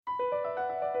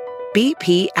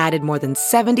BP added more than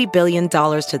 $70 billion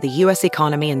to the U.S.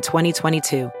 economy in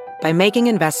 2022 by making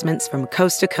investments from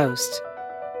coast to coast.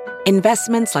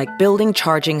 Investments like building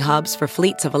charging hubs for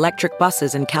fleets of electric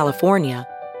buses in California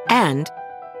and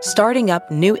starting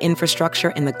up new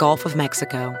infrastructure in the Gulf of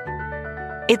Mexico.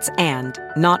 It's and,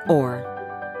 not or.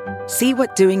 See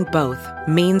what doing both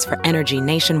means for energy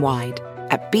nationwide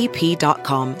at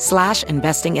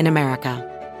bp.com/investing in America.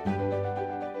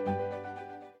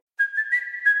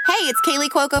 Hey, it's Kaylee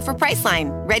Cuoco for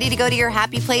Priceline. Ready to go to your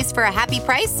happy place for a happy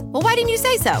price? Well, why didn't you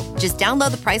say so? Just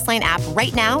download the Priceline app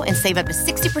right now and save up to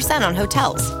 60% on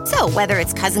hotels. So whether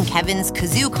it's Cousin Kevin's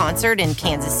Kazoo Concert in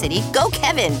Kansas City, go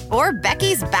Kevin, or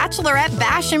Becky's Bachelorette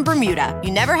Bash in Bermuda,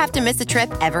 you never have to miss a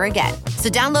trip ever again. So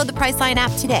download the Priceline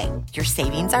app today. Your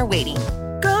savings are waiting.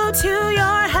 Go to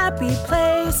your happy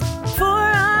place for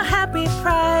a happy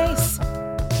price.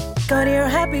 Go to your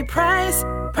happy price,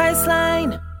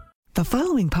 Priceline. The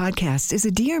following podcast is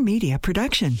a Dear Media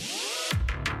production.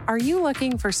 Are you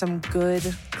looking for some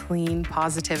good, clean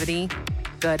positivity?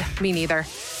 Good, me neither.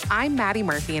 I'm Maddie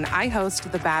Murphy, and I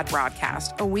host The Bad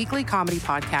Broadcast, a weekly comedy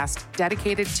podcast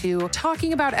dedicated to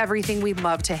talking about everything we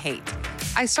love to hate.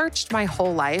 I searched my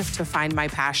whole life to find my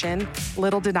passion.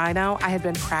 Little did I know I had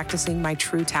been practicing my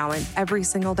true talent every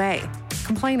single day,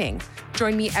 complaining.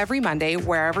 Join me every Monday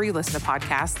wherever you listen to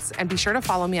podcasts, and be sure to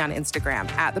follow me on Instagram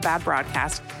at The Bad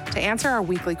Broadcast to answer our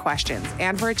weekly questions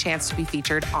and for a chance to be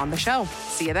featured on the show.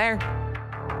 See you there.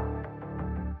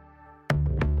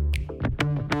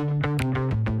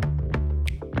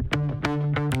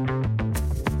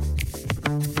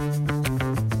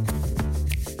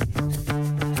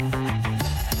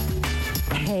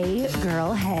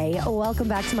 Hey, welcome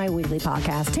back to my weekly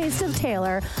podcast, Taste of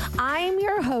Taylor. I'm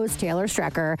your host, Taylor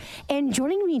Strecker, and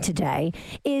joining me today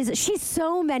is, she's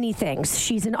so many things.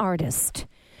 She's an artist.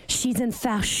 She's in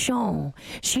fashion.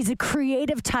 She's a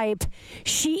creative type.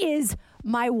 She is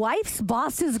my wife's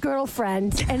boss's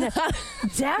girlfriend, and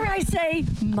dare I say,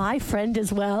 my friend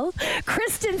as well.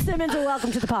 Kristin Simmons, and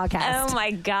welcome to the podcast. Oh my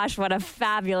gosh, what a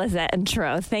fabulous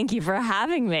intro. Thank you for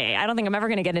having me. I don't think I'm ever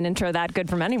going to get an intro that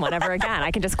good from anyone ever again. I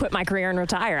can just quit my career and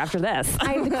retire after this.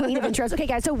 I'm the queen of intros. Okay,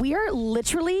 guys, so we are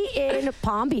literally in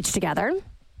Palm Beach together.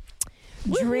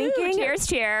 Drinking. Cheers,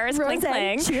 cheers. Clink,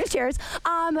 clink. Cheers, cheers.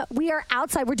 We are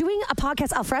outside. We're doing a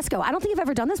podcast al fresco. I don't think I've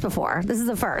ever done this before. This is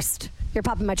the first. You're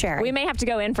popping my cherry. We may have to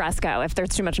go in fresco if there's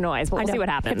too much noise, but we'll see what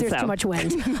happens. If there's too much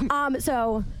wind.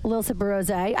 So a little sip of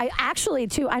rosé. I actually,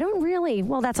 too, I don't really,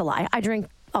 well, that's a lie. I drink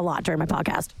a lot during my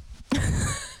podcast.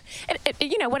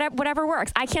 Whatever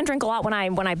works. I can't drink a lot when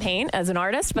I paint as an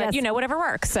artist, but yes. Whatever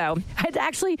works. So it's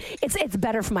actually it's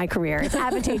better for my career. It's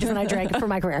advantageous when I drink for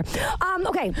my career.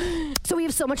 Okay, so we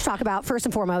have so much to talk about. First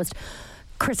and foremost,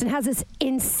 Kristin has this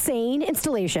insane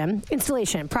installation,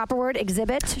 proper word,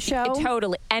 exhibit, show.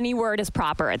 Totally. Any word is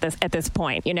proper at this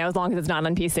point, as long as it's not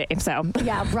on PC. So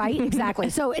yeah, right,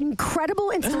 exactly. So incredible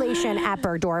installation at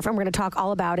Bergdorf, and we're going to talk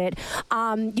all about it.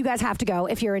 You guys have to go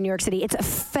if you're in New York City. It's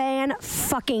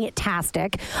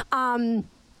fan-fucking-tastic.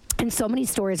 And so many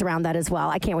stories around that as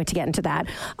well. I can't wait to get into that.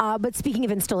 But speaking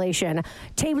of installation,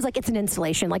 Tay was like, it's an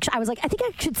installation. Like, I was like, I think I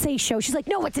should say show. She's like,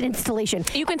 no, it's an installation.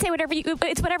 You can say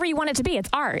it's whatever you want it to be. It's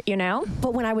art,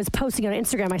 But when I was posting on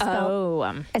Instagram,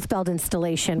 I spelled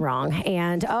installation wrong.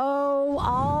 And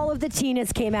all of the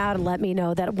Tinas came out and let me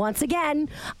know that once again,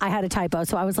 I had a typo.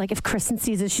 So I was like, if Kristin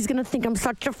sees this, she's going to think I'm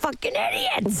such a fucking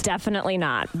idiot. Definitely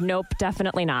not. Nope,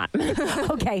 definitely not.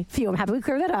 Okay, phew, I'm happy we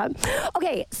cleared that up.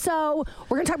 Okay, so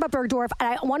we're going to talk about Bergdorf, and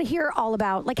I want to hear all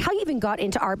about how you even got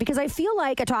into art, because I feel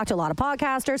like I talked to a lot of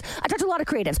podcasters, I talked to a lot of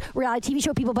creatives, reality TV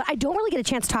show people, but I don't really get a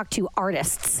chance to talk to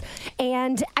artists.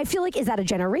 And I feel like, is that a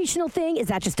generational thing? Is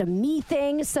that just a me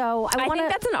thing? So I think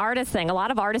that's an artist thing. A lot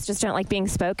of artists just don't like being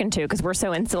spoken to because we're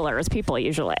so insular as people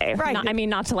usually. Right.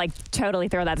 Not to totally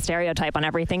throw that stereotype on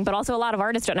everything, but also a lot of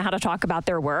artists don't know how to talk about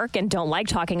their work and don't like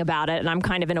talking about it. And I'm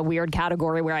kind of in a weird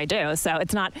category where I do. So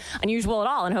it's not unusual at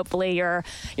all. And hopefully your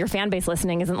fan base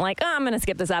listening isn't like, I'm going to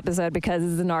skip this episode because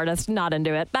as an artist, not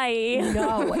into it. Bye.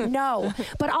 No.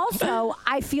 But also,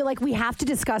 I feel like we have to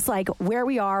discuss where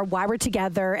we are, why we're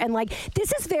together. And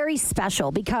this is very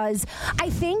special because I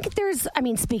think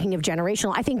speaking of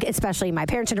generational, I think especially my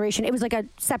parents' generation, it was like a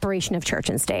separation of church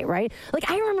and state, right?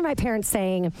 I remember my parents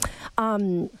saying,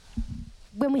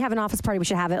 when we have an office party, we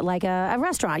should have it like a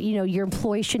restaurant. You know, your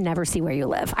employees should never see where you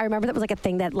live. I remember that was like a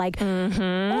thing that like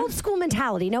old school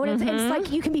mentality. You know, and it's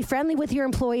like you can be friendly with your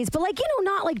employees, but like, you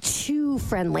know, not like too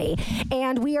friendly.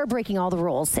 And we are breaking all the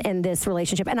rules in this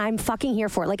relationship, and I'm fucking here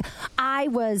for it. Like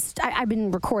I've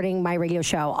been recording my radio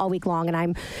show all week long,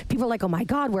 and people are like, oh my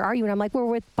God, where are you? And I'm like, we're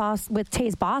with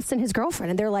Tay's boss and his girlfriend.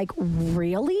 And they're like,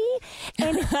 really?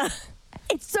 And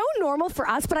it's so normal for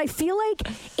us, but I feel like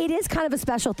it is kind of a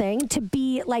special thing to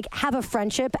be like, have a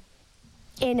friendship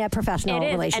in a professional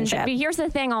relationship. But here's the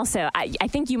thing also, I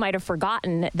think you might have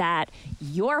forgotten that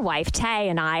your wife, Tay,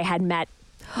 and I had met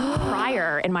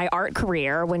prior in my art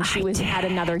career when she was at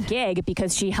another gig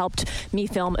because she helped me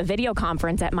film a video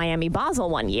conference at Miami Basel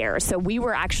one year. So we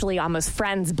were actually almost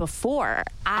friends before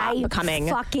becoming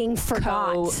fucking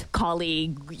forgot.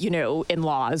 Colleague, you know,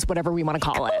 in-laws, whatever we want to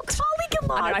call it. Colleague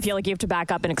in-laws. I feel like you have to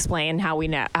back up and explain how we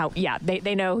know.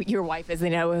 They know who your wife is. They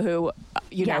know who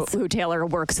know who Taylor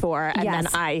works for, and then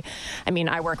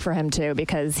I work for him too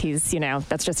because he's, you know,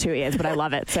 that's just who he is. But I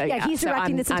love it. So he's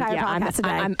directing this entire podcast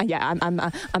today.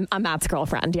 I'm Matt's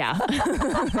girlfriend. Yeah,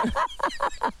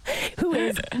 who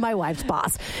is my wife's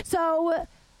boss. So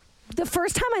the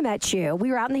first time I met you,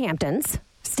 we were out in the Hamptons.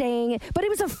 But it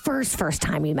was the first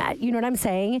time we met. You know what I'm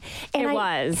saying? And it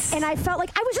was. And I felt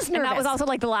like I was just nervous. And that was also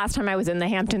like the last time I was in the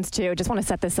Hamptons too. Just want to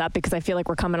set this up because I feel like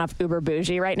we're coming off uber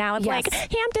bougie right now. It's like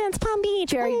Hamptons, Palm Beach.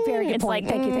 Very, very good point.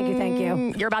 Thank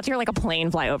you. You're about to hear like a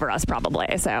plane fly over us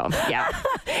probably. So yeah.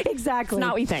 Exactly. It's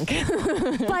not what you think.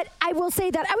 But I will say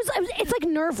that it's like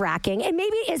nerve wracking. And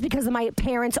maybe it is because of my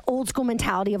parents' old school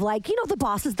mentality of like, you know, the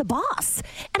boss is the boss.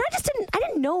 And I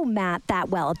didn't know Matt that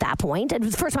well at that point. It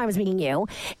was the first time I was meeting you.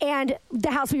 And the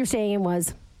house we were staying in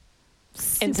was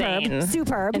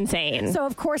superb. Insane. So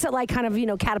of course it like kind of, you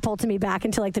know, catapulted me back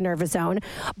into like the nervous zone.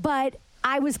 But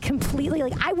I was completely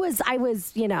like, I was a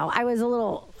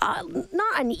little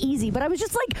not uneasy, but I was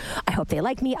just like, I hope they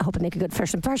like me. I hope I make a good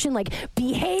first impression. Like,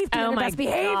 behave. Oh my best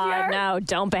behavior. God, no,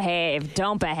 don't behave.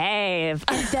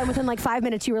 And then within like 5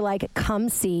 minutes, you were like, come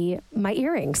see my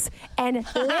earrings. And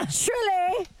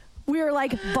literally, we were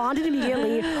like bonded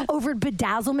immediately over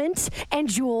bedazzlement and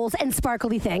jewels and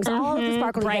sparkly things. All of the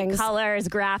sparkly bright things. Colors,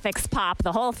 graphics, pop,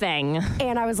 the whole thing.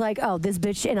 And I was like, oh, this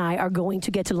bitch and I are going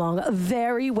to get along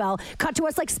very well. Cut to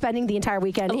us like spending the entire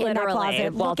weekend in that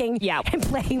closet looking and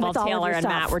playing with all Taylor of your and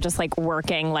stuff. Matt were just like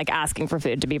working, like asking for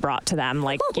food to be brought to them.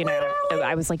 Like, you know,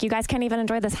 I was like, you guys can't even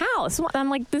enjoy this house. I'm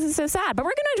like, this is so sad, but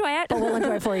we're going to enjoy it. But we'll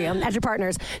enjoy it for you as your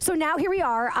partners. So now here we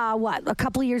are, a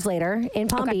couple of years later in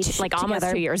Palm Beach. Like almost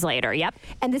 2 years later. Yep.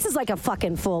 And this is like a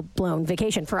fucking full-blown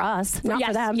vacation for us, not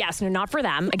for them. Yes, no, not for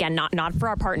them. Again, not for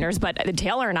our partners, but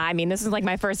Taylor and I mean, this is like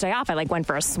my first day off. I like went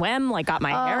for a swim, like got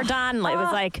my hair done. Like, it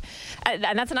was like,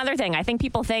 and that's another thing. I think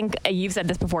people think, you've said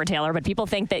this before, Taylor, but people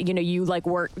think that, you know, you like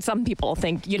work, some people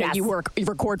think, you know, you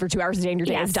record for 2 hours a day and your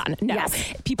day is done. No.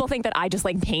 People think that I just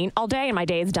like paint all day and my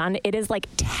day is done. It is like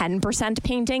 10%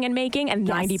 painting and making and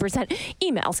 90%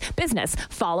 emails, business,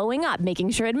 following up,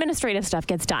 making sure administrative stuff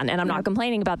gets done. And I'm not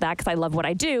complaining about that because I love what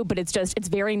I do, but it's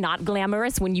very not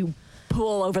glamorous when you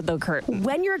pull over the curtain.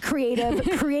 When you're creative,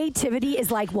 creativity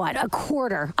is like what? A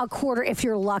quarter if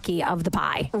you're lucky of the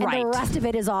pie. And the rest of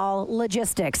it is all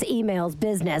logistics, emails,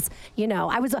 business. You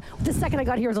know, the second I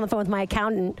got here, I was on the phone with my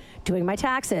accountant doing my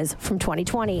taxes from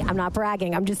 2020. I'm not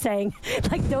bragging. I'm just saying,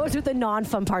 like, those are the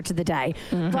non-fun parts of the day.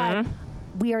 But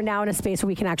we are now in a space where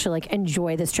we can actually like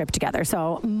enjoy this trip together.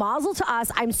 So mazel to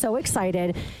us. I'm so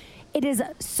excited. It is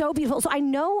so beautiful. So I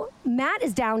know Matt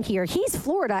is down here. He's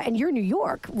Florida and you're New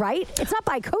York, right? It's not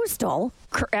bi-coastal.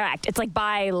 Correct. It's like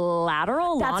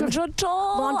bilateral,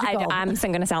 longitudinal. I'm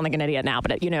going to sound like an idiot now,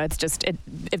 but it's just,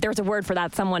 if there's a word for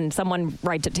that, someone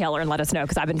write to Taylor and let us know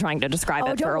because I've been trying to describe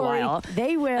it for a while.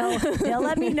 They will. They'll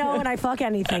let me know when I fuck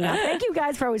anything up. Thank you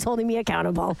guys for always holding me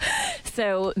accountable.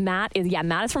 So Matt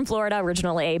is from Florida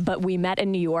originally, but we met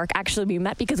in New York. Actually, we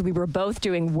met because we were both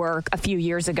doing work a few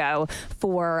years ago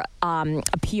for a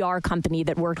PR company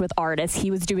that worked with artists.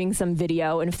 He was doing some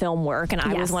video and film work, and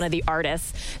I was one of the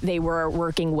artists they were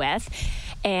working with.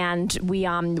 And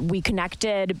we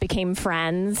connected, became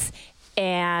friends,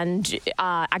 and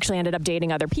actually ended up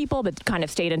dating other people, but kind of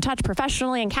stayed in touch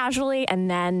professionally and casually. And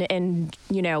then in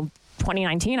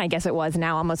 2019, I guess it was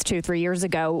now, almost 2-3 years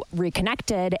ago,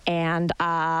 reconnected and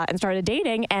started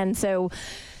dating. And so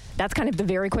that's kind of the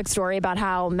very quick story about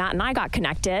how Matt and I got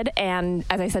connected. And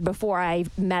as I said before, I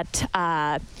met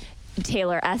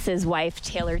Taylor S.'s wife,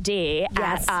 Taylor D,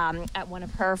 at one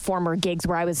of her former gigs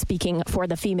where I was speaking for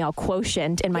the Female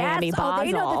Quotient in Miami Basel. Oh,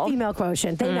 they know the Female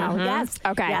Quotient. They know. Yes.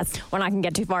 Okay. Yes. We're not going to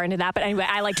get too far into that. But anyway,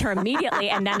 I liked her immediately.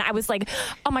 And then I was like,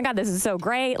 oh my God, this is so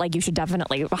great. Like, you should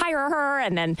definitely hire her.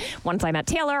 And then once I met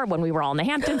Taylor, when we were all in the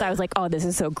Hamptons, I was like, oh, this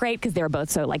is so great because they were both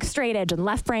so like straight edge and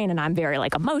left brain. And I'm very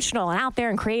like emotional and out there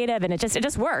and creative. And it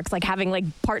just works. Like having like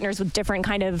partners with different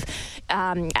kind of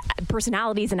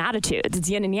personalities and attitudes. It's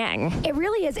yin and yang. It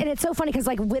really is. And it's so funny because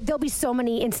like there'll be so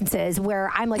many instances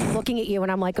where I'm like looking at you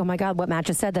and I'm like, oh my God, what Matt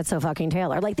just said, that's so fucking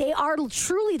Taylor. Like they are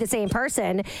truly the same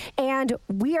person and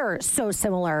we are so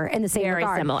similar in the same regard.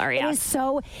 Very similar, yeah. It is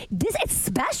so, it's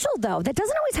special though. That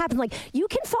doesn't always happen. Like you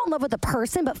can fall in love with a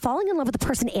person, but falling in love with the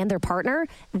person and their partner,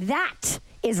 that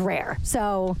is rare.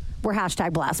 So we're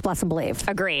hashtag blessed, bless and believe.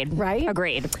 Agreed. Right?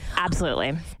 Agreed.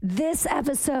 Absolutely. This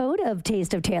episode of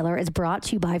Taste of Taylor is brought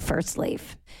to you by First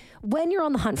Leaf. When you're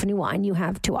on the hunt for new wine, you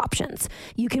have two options.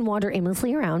 You can wander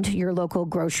aimlessly around your local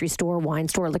grocery store, wine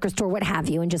store, liquor store, what have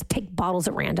you, and just pick bottles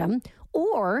at random.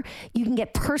 Or you can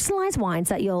get personalized wines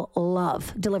that you'll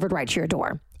love delivered right to your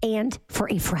door, and for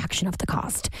a fraction of the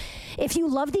cost. If you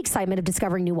love the excitement of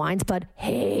discovering new wines, but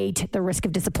hate the risk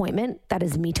of disappointment, that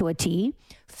is me to a T,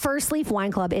 First Leaf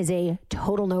Wine Club is a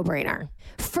total no-brainer.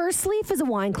 First Leaf is a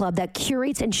wine club that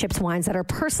curates and ships wines that are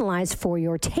personalized for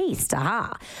your taste,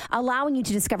 allowing you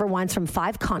to discover wines from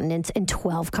 5 continents and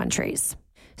 12 countries.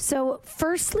 So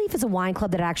First Leaf is a wine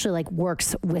club that actually like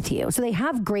works with you. So they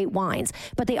have great wines,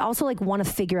 but they also like want to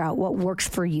figure out what works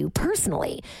for you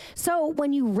personally. So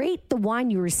when you rate the wine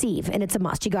you receive, and it's a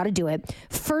must, you got to do it,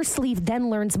 First Leaf then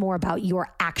learns more about your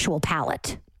actual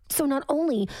palate. So not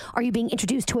only are you being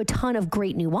introduced to a ton of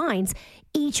great new wines,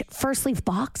 each First Leaf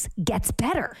box gets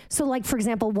better. So like, for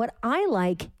example, what I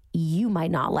like, you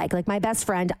might not like. Like my best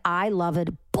friend, I love a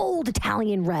bold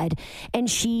Italian red, and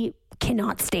she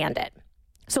cannot stand it.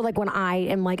 So like when I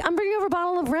am like, I'm bringing over a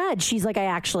bottle of red, she's like, I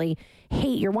actually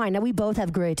hate your wine. Now we both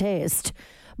have great taste,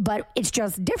 but it's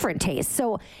just different taste.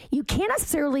 So you can't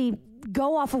necessarily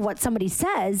go off of what somebody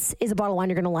says is a bottle of wine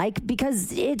you're going to like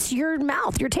because it's your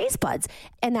mouth, your taste buds.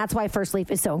 And that's why First Leaf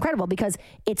is so incredible because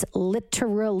it's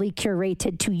literally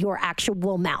curated to your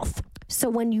actual mouth. So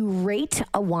when you rate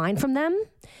a wine from them,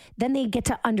 then they get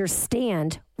to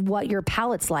understand what your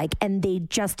palate's like, and it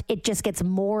just gets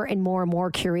more and more and more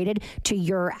curated to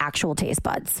your actual taste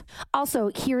buds.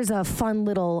 Also, here's a fun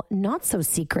little not so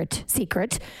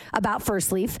secret about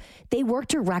First Leaf. They work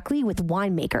directly with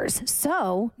winemakers.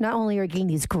 So not only are you getting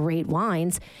these great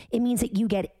wines, it means that you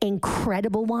get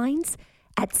incredible wines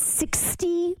at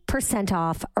 60%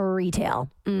 off retail.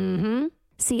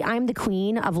 See, I'm the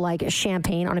queen of like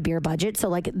champagne on a beer budget. So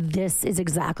like this is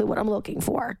exactly what I'm looking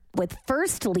for. With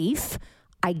First Leaf,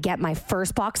 I get my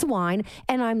first box of wine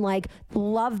and I'm like,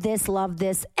 love this, on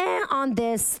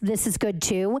this is good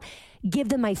too. Give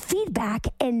them my feedback.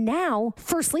 And now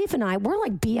First Leaf and I, we're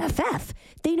like BFF.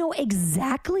 They know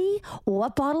exactly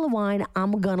what bottle of wine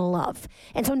I'm gonna love.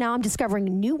 And so now I'm discovering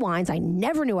new wines I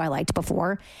never knew I liked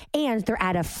before. And they're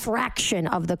at a fraction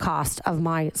of the cost of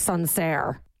my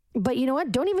Sancerre. But you know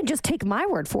what? Don't even just take my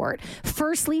word for it.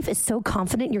 First Leaf is so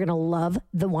confident you're going to love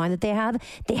the wine that they have.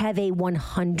 They have a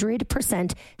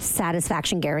 100%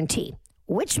 satisfaction guarantee,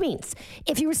 which means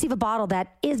if you receive a bottle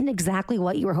that isn't exactly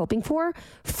what you were hoping for,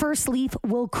 First Leaf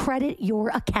will credit your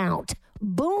account.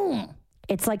 Boom.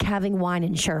 It's like having wine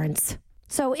insurance.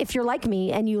 So if you're like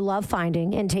me and you love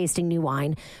finding and tasting new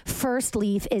wine, First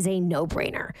Leaf is a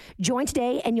no-brainer. Join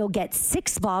today and you'll get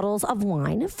 6 bottles of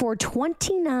wine for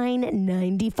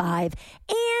 $29.95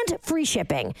 and free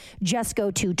shipping. Just go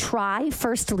to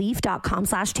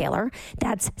tryfirstleaf.com/Taylor.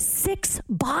 That's 6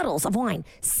 bottles of wine.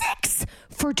 6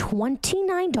 for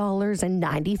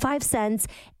 $29.95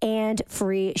 and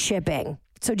free shipping.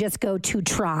 So just go to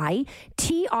try,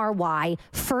 TRY,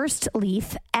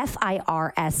 Firstleaf,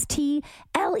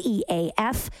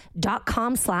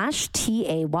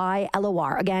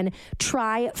 FIRSTLEAF.com/TAYLOR. Again,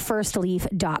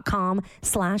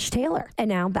 tryfirstleaf.com/Taylor. And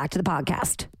now back to the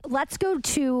podcast. Let's go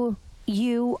to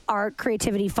you, art,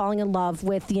 creativity, falling in love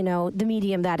with, the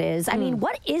medium that is. I mean,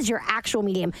 what is your actual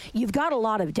medium? You've got a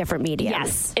lot of different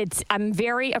mediums. Yes, I'm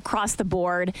very across the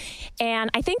board. And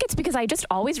I think it's because I just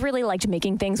always really liked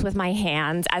making things with my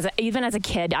hands. Even as a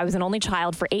kid, I was an only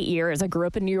child for 8 years. I grew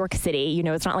up in New York City.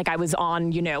 It's not like I was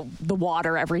on, the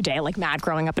water every day like Matt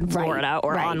growing up in Florida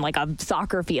or on like a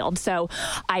soccer field. So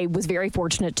I was very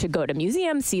fortunate to go to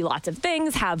museums, see lots of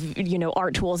things, have,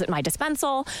 art tools at my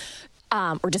disposal.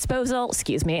 Or disposal,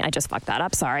 excuse me, I just fucked that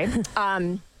up, sorry.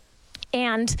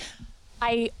 And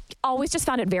I always just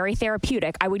found it very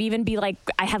therapeutic. I would even be like,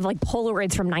 I have like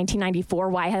Polaroids from 1994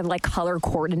 where I had like color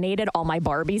coordinated all my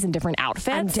Barbies in different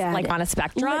outfits, like on a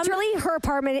spectrum. Literally, her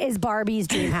apartment is Barbie's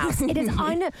dream house. It is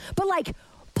but like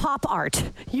pop art.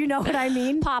 You know what I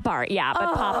mean? Pop art, yeah,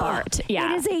 but pop art,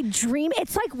 yeah. It is a dream.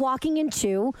 It's like walking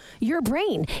into your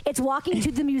brain. It's walking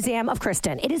to the Museum of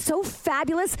Kristin. It is so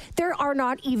fabulous. There are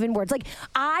not even words. Like,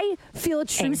 I feel a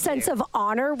true sense of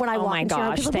honor when I walk into your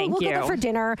house. We'll go there for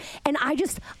dinner, and I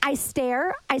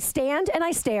stand and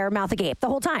I stare, mouth agape the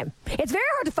whole time. It's very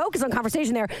hard to focus on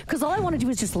conversation there because all I want to do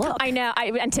is just look. I know.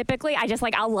 And typically, I just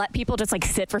like, I'll let people just like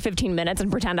sit for 15 minutes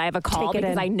and pretend I have a call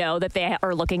because I know that they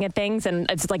are looking at things, and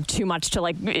it's like too much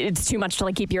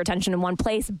to keep your attention in one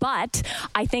place. But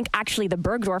I think actually the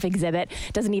Bergdorf exhibit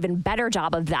does an even better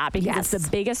job of that because it's the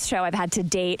biggest show I've had to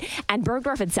date, and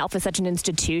Bergdorf itself is such an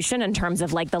institution in terms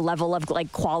of like the level of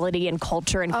like quality and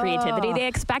culture and creativity they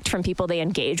expect from people they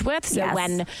engage with. So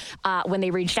when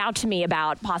they reached out to me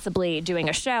about possibly doing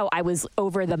a show, I was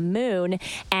over the moon,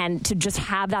 and to just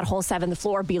have that whole 7th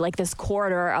floor be like this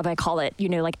corridor of, I call it,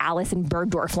 like Alice in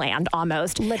Bergdorf land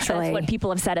almost. Literally. That's what people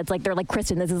have said. It's like, they're like,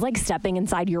 Kristin, this is like stepping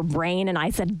inside your brain. And I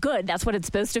said, good, that's what it's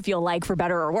supposed to feel like, for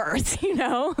better or worse,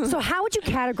 So how would you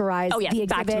categorize the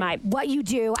exhibit, what you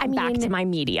do? Back to my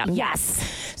medium.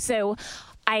 Yes. So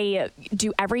I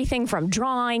do everything from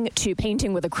drawing to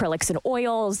painting with acrylics and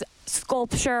oils,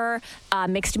 sculpture,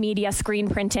 mixed media, screen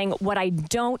printing. What I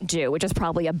don't do, which is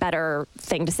probably a better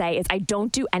thing to say, is I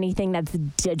don't do anything that's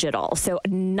digital. So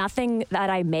nothing that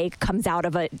I make comes out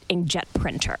of an inkjet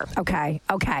printer. Okay.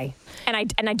 And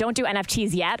I don't do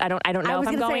NFTs yet. I don't know if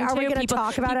I'm going to. Are we going to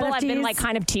talk about people NFTs? Have been like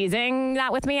kind of teasing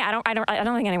that with me. I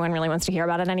don't think anyone really wants to hear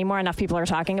about it anymore. Enough people are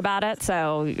talking about it.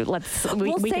 So we can pass over.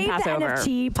 We'll save the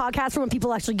NFT podcast for when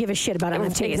people actually give a shit about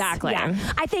NFTs. Exactly. Yeah.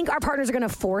 I think our partners are going to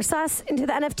force us into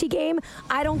the NFT game.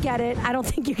 I don't get it. I don't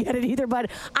think you get it either, but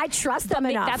I trust them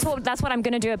enough. That's what I'm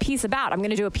going to do a piece about. I'm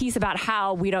going to do a piece about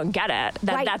how we don't get it.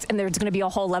 And there's going to be a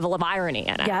whole level of irony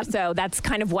in it. Yep. So that's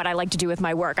kind of what I like to do with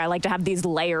my work. I like to have these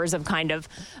layers of kind of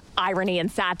irony and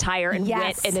satire and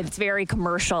wit, and it's very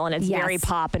commercial and it's very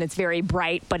pop and it's very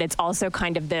bright, but it's also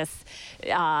kind of this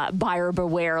buyer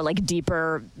beware, like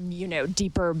deeper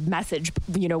message,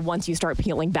 once you start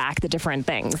peeling back the different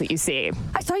things that you see.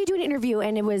 I saw you do an interview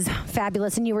and it was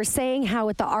fabulous, and you were saying how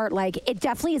with the art, like, it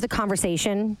definitely is a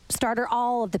conversation starter,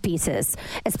 all of the pieces,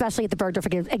 especially at the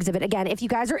Bergdorf exhibit. Again, if you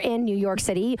guys are in New York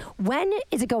City, when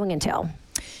is it going until?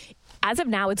 As of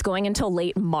now, it's going until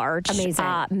late March. Amazing.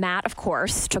 Matt, of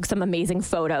course, took some amazing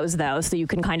photos, though, so you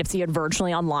can kind of see it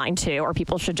virtually online, too, or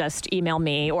people should just email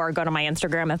me or go to my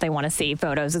Instagram if they want to see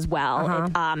photos as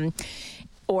well.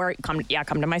 Or come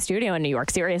to my studio in New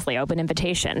York. Seriously, open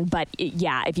invitation. But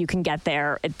if you can get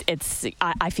there,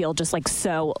 I feel just like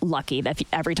so lucky that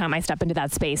every time I step into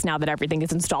that space, now that everything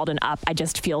is installed and up, I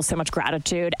just feel so much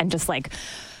gratitude and just like,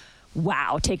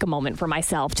 wow, take a moment for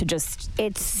myself to just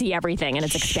see everything in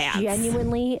its expanse.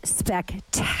 Genuinely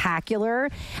spectacular.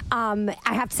 I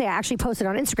have to say, I actually posted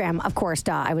on Instagram. Of course,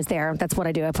 I was there. That's what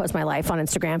I do. I post my life on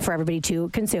Instagram for everybody to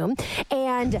consume.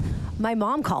 And my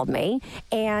mom called me,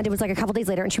 and it was like a couple days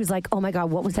later, and she was like, oh my God,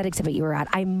 what was that exhibit you were at?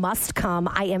 I must come.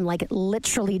 I am like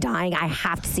literally dying. I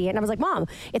have to see it. And I was like, Mom,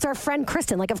 it's our friend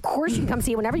Kristin. Like, of course you can come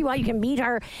see it whenever you want. You can meet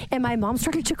her. And my mom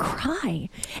started to cry.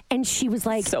 And she was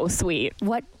like, so sweet.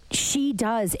 What she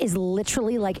does is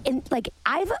literally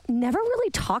I've never really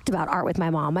talked about art with my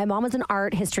mom. My mom was an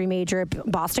art history major at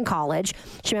Boston College.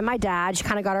 She met my dad. She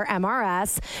kind of got her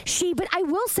MRS. But I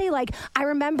will say, I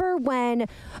remember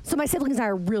so my siblings and I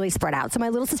are really spread out. So my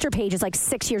little sister Paige is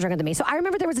 6 years younger than me. So I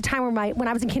remember there was a time where when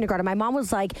I was in kindergarten, my mom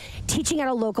was teaching at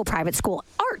a local private school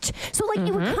art. So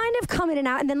it would kind of come in and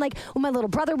out. And then when my little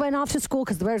brother went off to school,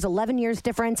 because there's 11 years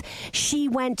difference, she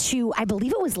went to, I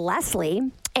believe it was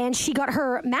Leslie, and she got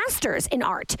her master's in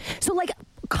art. So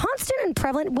constant and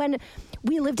prevalent. When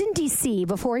we lived in DC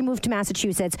before we moved to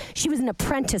Massachusetts, she was an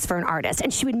apprentice for an artist,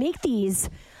 and she would make these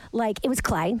it was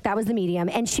clay, that was the medium,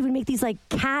 and she would make these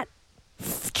cat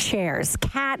chairs,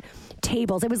 cat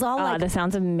tables. It was all this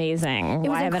sounds amazing.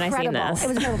 Why haven't I seen this? It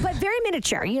was incredible, but very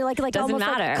miniature. Doesn't almost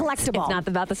matter. Collectible. It's not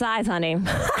about the size, honey.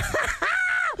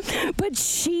 But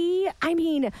she,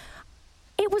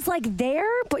 it was like there,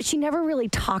 but she never really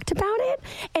talked about it.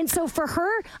 And so for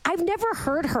her, I've never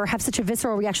heard her have such a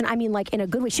visceral reaction. I mean, like in a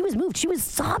good way. She was moved. She was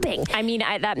sobbing. I mean,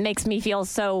 that makes me feel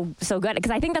so good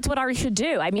because I think that's what art should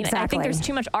do. I mean, I think there's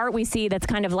too much art we see that's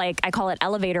kind of like, I call it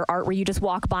elevator art, where you just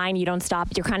walk by and you don't stop.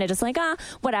 You're kind of just like,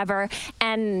 whatever.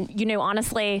 And, you know,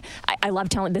 honestly, I love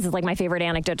telling, this is like my favorite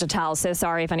anecdote to tell. So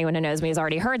sorry if anyone who knows me has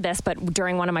already heard this, but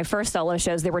during one of my first solo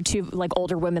shows, there were two like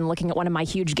older women looking at one of my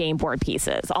huge game board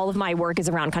pieces. All of my work is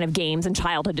around kind of games and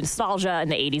childhood nostalgia in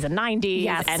the 80s and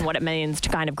 90s and what it means to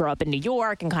kind of grow up in New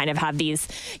York and kind of have these,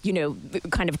 you know,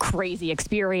 kind of crazy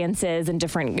experiences and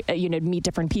different, you know, meet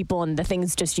different people and the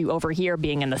things just you overhear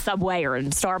being in the subway or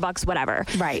in Starbucks, whatever.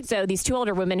 Right. So these two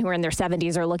older women who are in their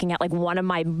 70s are looking at like one of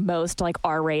my most like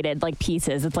R-rated like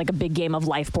pieces. It's like a big game of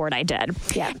life board I did.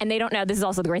 Yeah. And they don't know, this is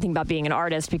also the great thing about being an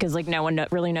artist because like no one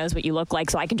really knows what you look like.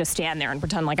 So I can just stand there and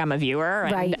pretend like I'm a viewer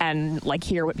and like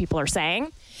hear what people are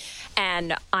saying.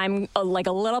 And I'm like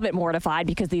a little bit mortified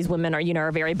because these women are, you know,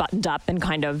 are very buttoned up and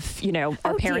kind of, you know,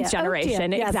 our parents'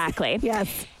 generation. Yes. Exactly.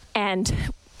 Yes. And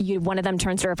one of them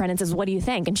turns to her friend and says, "What do you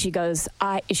think?" And she goes,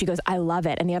 "I love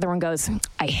it." And the other one goes,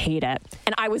 "I hate it."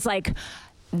 And I was like,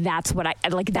 that's what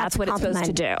that's what it's supposed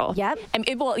to do. Yep.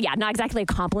 Not exactly a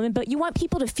compliment, but you want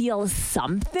people to feel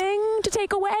something to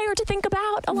take away or to think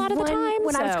about a lot of the time.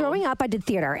 When I was growing up, I did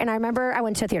theater, and I remember I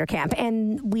went to a theater camp,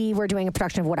 and we were doing a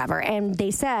production of whatever, and they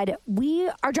said,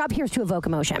 our job here is to evoke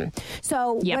emotion.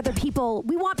 So we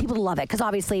want people to love it, because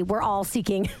obviously we're all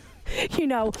seeking you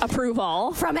know,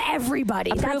 approval from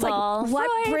everybody. Approval. That's like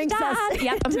what brings us.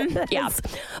 Yep. Yep.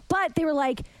 But they were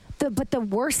like, but the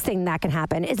worst thing that can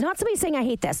happen is not somebody saying, I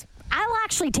hate this. I'll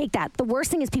actually take that. The worst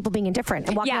thing is people being indifferent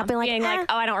and walking up and being like,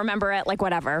 oh, I don't remember it, like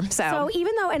whatever. So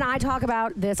even though, and I talk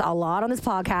about this a lot on this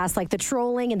podcast, like the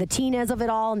trolling and the Tinas of it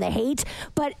all and the hate,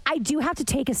 but I do have to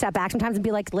take a step back sometimes and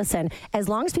be like, listen, as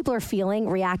long as people are feeling,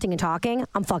 reacting, and talking,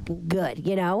 I'm fucking good,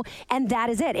 you know? And that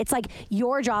is it. It's like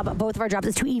your job, both of our jobs,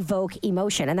 is to evoke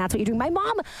emotion. And that's what you're doing. My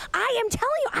mom, I am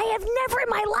telling you, I have never in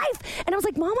my life. And I was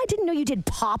like, Mom, I didn't know you did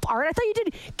pop art. I thought you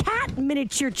did cat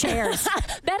miniature chairs.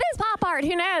 That is pop art.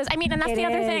 Who knows? I mean, and that's the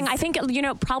other thing. I think, you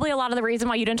know, probably a lot of the reason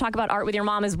why you didn't talk about art with your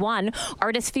mom is, one,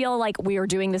 artists feel like we are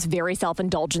doing this very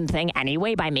self-indulgent thing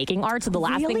anyway by making art. So the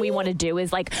last thing we want to do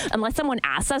is, like, unless someone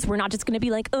asks us, we're not just going to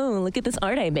be like, oh, look at this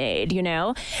art I made, you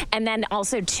know? And then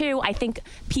also, two, I think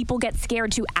people get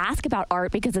scared to ask about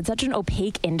art because it's such an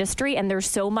opaque industry and there's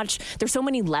so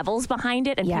many levels behind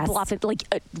it. And people often, like,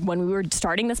 when we were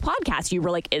starting this podcast, you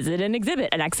were like, is it an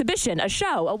exhibit, an exhibition, a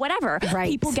show, a whatever?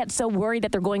 Right. People get so worried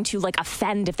that they're going to, like,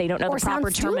 offend if they don't know the proper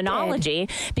terminology,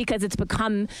 because it's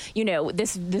become, you know,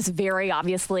 this very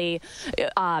obviously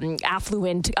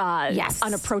affluent,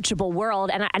 unapproachable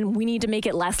world, and we need to make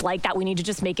it less like that. We need to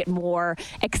just make it more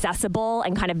accessible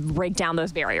and kind of break down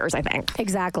those barriers, I think.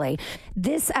 Exactly.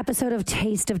 This episode of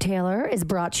Taste of Taylor is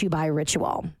brought to you by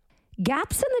Ritual.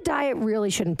 Gaps in the diet really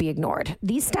shouldn't be ignored.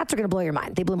 These stats are going to blow your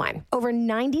mind. They blew mine. Over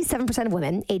 97% of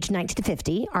women aged 19 to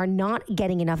 50 are not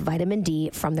getting enough vitamin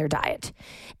D from their diet.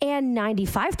 And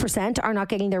 95% are not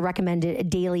getting their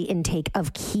recommended daily intake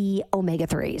of key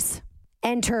omega-3s.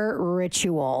 Enter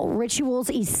Ritual. Ritual's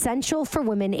Essential for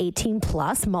Women 18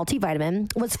 Plus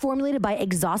multivitamin was formulated by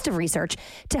exhaustive research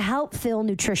to help fill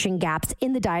nutrition gaps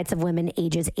in the diets of women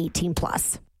ages 18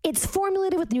 plus. It's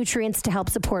formulated with nutrients to help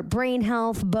support brain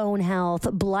health, bone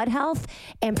health, blood health,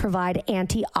 and provide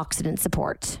antioxidant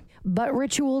support. But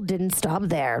Ritual didn't stop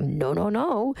there.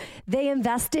 No. They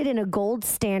invested in a gold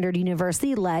standard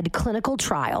university-led clinical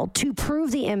trial to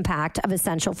prove the impact of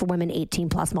Essential for Women 18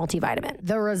 Plus multivitamin.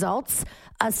 The results?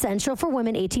 Essential for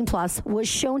Women 18 Plus was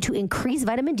shown to increase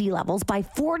vitamin D levels by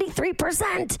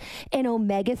 43% and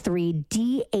omega-3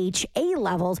 DHA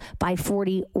levels by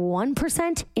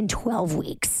 41% in 12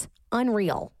 weeks.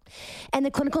 Unreal. And the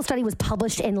clinical study was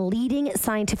published in leading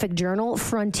scientific journal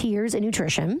Frontiers in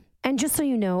Nutrition. And just so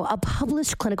you know, a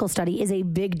published clinical study is a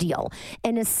big deal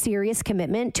and a serious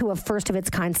commitment to a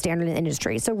first-of-its-kind standard in the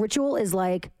industry. So Ritual is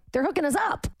like, they're hooking us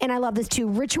up. And I love this too.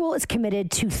 Ritual is committed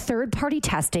to third-party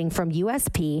testing from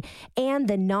USP and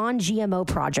the Non-GMO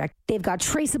Project. They've got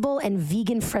traceable and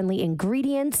vegan-friendly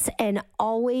ingredients, and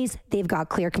always they've got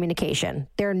clear communication.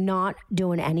 They're not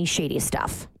doing any shady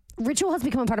stuff. Ritual has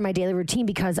become a part of my daily routine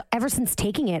because ever since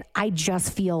taking it, I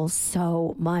just feel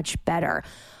so much better.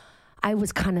 I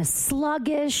was kind of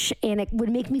sluggish and it would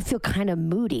make me feel kind of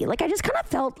moody. Like I just kind of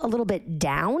felt a little bit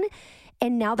down.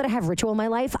 And now that I have Ritual in my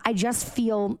life, I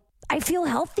feel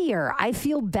healthier. I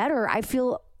feel better. I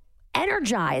feel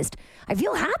energized. I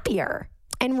feel happier.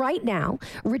 And right now,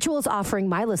 Ritual is offering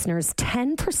my listeners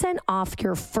 10% off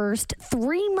your first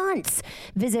 3 months.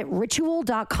 Visit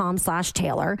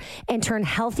ritual.com/Taylor and turn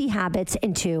healthy habits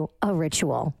into a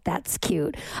ritual. That's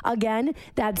cute. Again,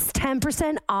 that's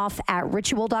 10% off at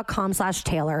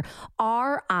ritual.com/Taylor,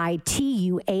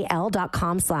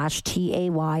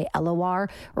 ritual.com/TAYLOR,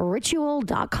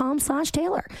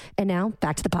 ritual.com/Taylor. And now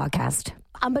back to the podcast.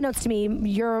 Unbeknownst to me,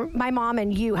 my mom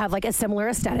and you have like a similar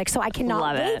aesthetic, so I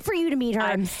cannot wait for you to meet her.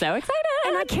 I'm so excited.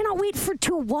 And I cannot wait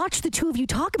to watch the two of you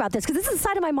talk about this, because this is the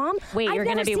side of my mom. Wait, you're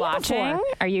going to be watching? Before.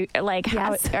 Are you like,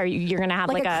 yes. You're going to have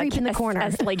like a creep in the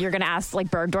corner? Like you're going to ask like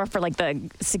Bergdorf for like the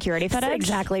security footage?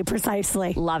 Exactly,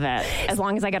 precisely. Love it. As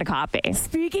long as I get a copy.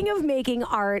 Speaking of making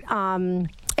art,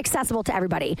 accessible to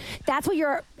everybody. That's what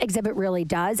your exhibit really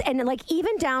does. And like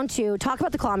even down to talk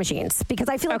about the claw machines, because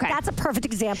I feel like that's a perfect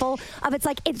example of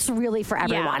it's really for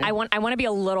everyone. Yeah, I want to be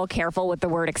a little careful with the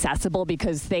word accessible,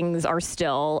 because things are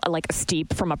still like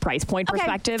steep from a price point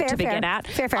perspective to begin at.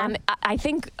 Fair. I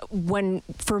think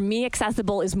for me,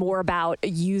 accessible is more about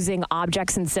using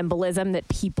objects and symbolism that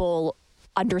people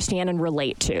understand and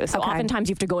relate to. So oftentimes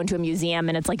you have to go into a museum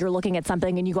and it's like you're looking at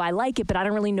something and you go, I like it, but I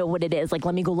don't really know what it is. Like,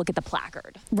 let me go look at the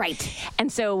placard. Right.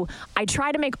 And so I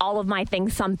try to make all of my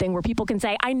things something where people can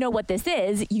say, I know what this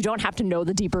is. You don't have to know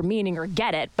the deeper meaning or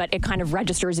get it, but it kind of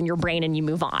registers in your brain and you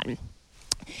move on.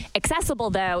 Accessible,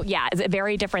 though, is a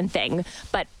very different thing.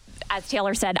 But as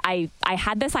Taylor said, I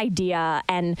had this idea,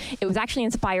 and it was actually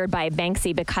inspired by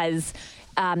Banksy, because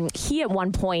he at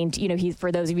one point, he's,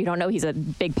 for those of you who don't know, he's a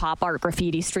big pop art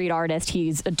graffiti street artist.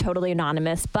 He's totally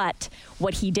anonymous. But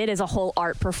what he did as a whole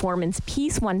art performance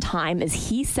piece one time is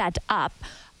he set up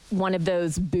one of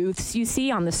those booths you see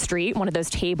on the street, one of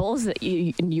those tables that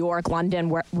in New York, London,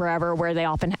 wherever, where they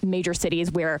often have major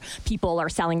cities where people are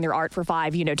selling their art for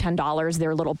 $5, $10,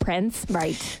 their little prints.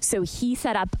 Right. So he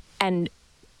set up, and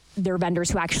there are vendors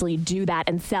who actually do that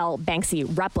and sell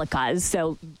Banksy replicas.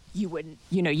 So you wouldn't,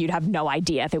 you'd have no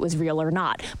idea if it was real or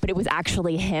not. But it was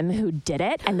actually him who did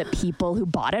it. And the people who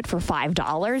bought it for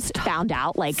 $5 found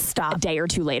out a day or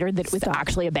two later that it was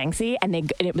actually a Banksy. And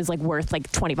it was worth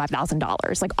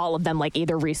 $25,000. All of them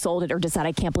either resold it or just said,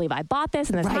 I can't believe I bought this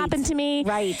and this happened to me.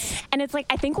 Right. And it's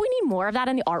I think we need more of that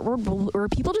in the art world, where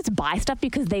people just buy stuff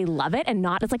because they love it and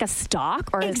not as a stock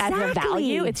or as a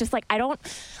value. It's just I don't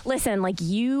listen,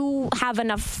 you have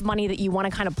enough money that you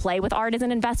want to kind of play with art as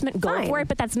an investment, go for it,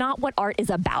 but that's not what art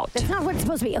is about. That's not what it's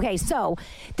supposed to be. Okay, so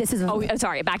this is...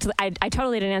 sorry. Back to I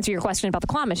totally didn't answer your question about the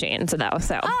claw machine,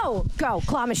 Oh, go.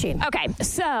 Claw machine. Okay,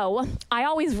 so I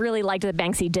always really liked that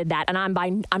Banksy did that, and I'm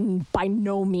by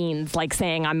no means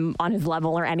saying I'm on his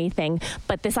level or anything,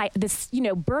 but this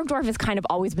Bergdorf has kind of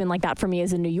always been like that for me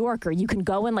as a New Yorker. You can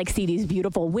go and see these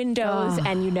beautiful windows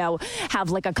and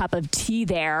have a cup of tea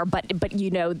there, but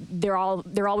they're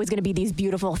always going to be these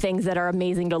beautiful things that are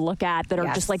amazing to look at, that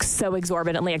are just so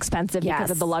exorbitantly expensive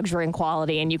because of the luxury and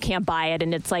quality, and you can't buy it,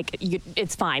 and it's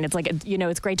it's fine. It's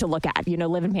it's great to look at,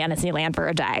 live in fantasy land for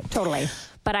a day. Totally.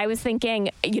 But I was thinking,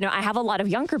 I have a lot of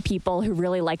younger people who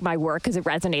really like my work because it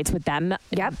resonates with them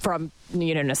from,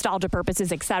 nostalgia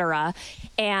purposes, etc.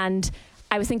 And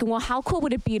I was thinking, well, how cool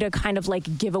would it be to kind of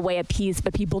give away a piece,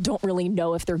 but people don't really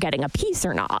know if they're getting a piece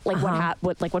or not, what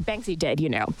Banksy did,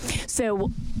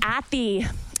 So at the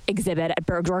exhibit at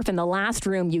Bergdorf, in the last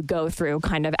room you go through,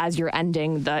 kind of as you're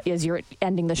ending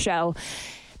the show,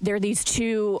 there are these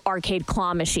two arcade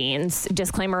claw machines.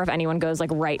 Disclaimer, if anyone goes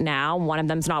right now, one of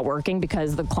them's not working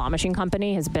because the claw machine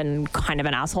company has been kind of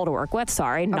an asshole to work with.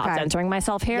 Sorry, not censoring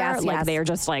myself here. Yes. They are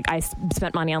just I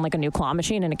spent money on a new claw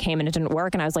machine and it came and it didn't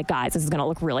work. And I was like, guys, this is going to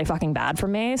look really fucking bad for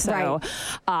me. So,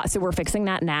 so we're fixing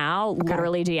that now.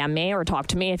 Literally DM me or talk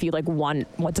to me if you want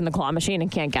what's in the claw machine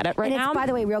and can't get it right now. By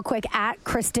the way, real quick, at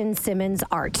Kristin Simmons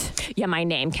Art. Yeah, my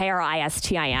name,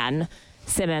 Kristin.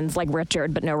 Simmons, like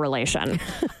Richard, but no relation.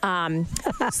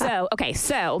 So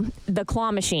the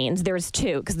claw machines, there's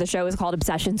two, because the show is called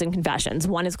Obsessions and Confessions.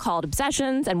 One is called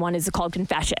Obsessions and one is called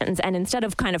Confessions. And instead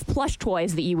of kind of plush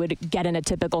toys that you would get in a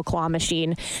typical claw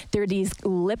machine, there are these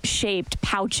lip-shaped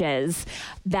pouches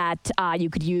that you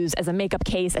could use as a makeup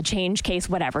case, a change case,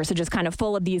 whatever. So just kind of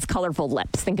full of these colorful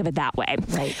lips. Think of it that way.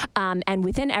 Right. And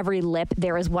within every lip,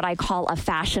 there is what I call a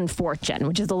fashion fortune,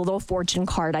 which is a little fortune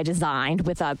card I designed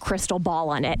with a crystal ball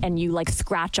ball on it, and you like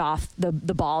scratch off the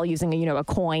ball using a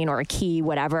coin or a key,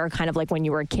 whatever, kind of like when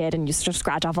you were a kid and you just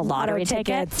scratch off a lottery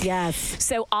ticket. Yes.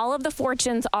 So all of the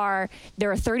fortunes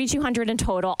there are 3,200 in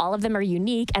total. All of them are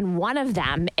unique, and one of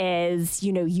them is,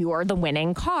 you're the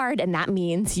winning card, and that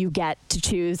means you get to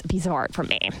choose a piece of art from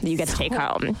me that you get to take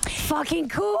home. Fucking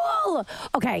cool.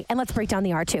 Okay, and let's break down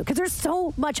the art too, because there's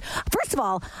so much. First of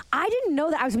all, I didn't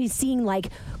know that I was going to be seeing like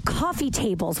coffee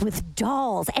tables with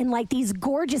dolls and like these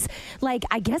gorgeous, like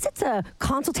I guess it's a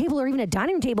console table or even a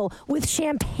dining room table with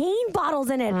champagne bottles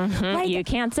in it. Like, you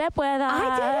can't sip with us.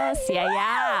 I didn't know.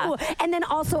 Yeah. And then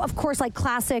also, of course, like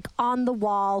classic on the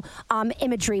wall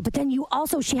imagery. But then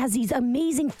she has these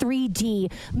amazing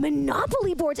 3D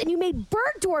Monopoly boards, and you made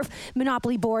Bergdorf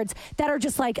Monopoly boards that are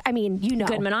just like,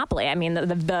 good Monopoly. I mean,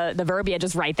 the verbiage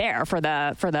is right there for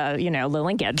the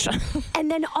linkage. And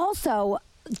then also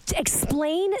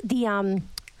explain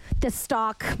the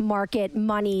stock market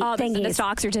money thingies. The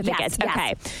stock certificates. Yes,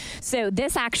 okay. yes. So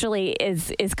this actually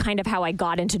is kind of how I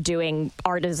got into doing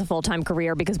art as a full-time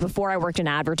career, because before I worked in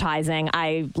advertising,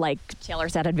 I, like Taylor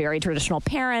said, had very traditional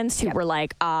parents who were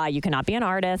like, you cannot be an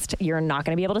artist. You're not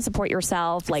going to be able to support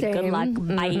yourself. Like, Same. good luck.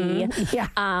 Bye.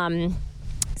 Yeah.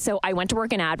 So I went to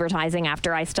work in advertising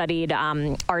after I studied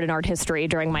art and art history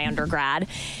during my undergrad,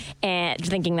 and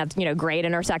thinking that's, great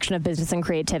intersection of business and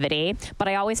creativity. But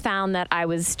I always found that I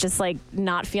was just like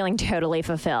not feeling totally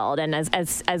fulfilled. And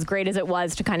as great as it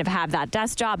was to kind of have that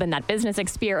desk job and that business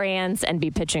experience and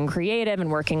be pitching creative and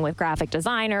working with graphic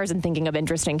designers and thinking of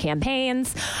interesting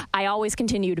campaigns, I always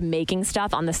continued making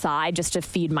stuff on the side just to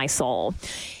feed my soul.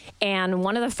 And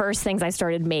one of the first things I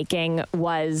started making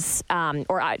was, one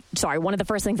of the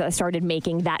first things that I started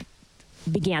making that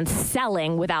began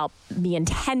selling without me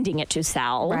intending it to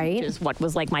sell, right, which is what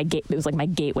was like my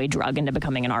gateway drug into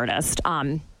becoming an artist,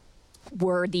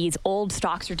 were these old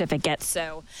stock certificates.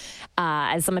 So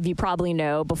as some of you probably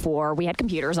know, before we had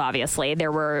computers, obviously,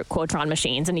 there were Quotron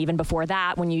machines. And even before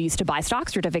that, when you used to buy stock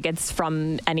certificates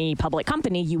from any public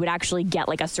company, you would actually get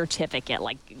like a certificate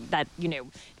like that,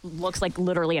 looks like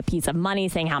literally a piece of money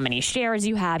saying how many shares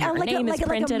you have. Your name is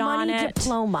printed on it. Like a money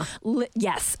diploma.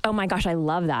 Yes. Oh my gosh, I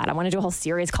love that. I want to do a whole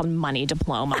series called Money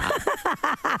Diploma.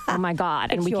 Oh my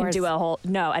God. And we can do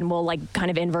and we'll like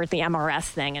kind of invert the MRS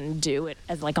thing and do it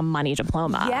as like a money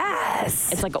diploma.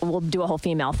 Yes. It's like we'll do a whole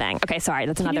female thing. Okay, sorry.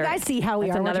 That's another. You guys see how we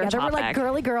are together? Topic. We're like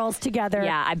girly girls together.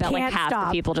 Yeah, I bet like half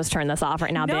the people just turn this off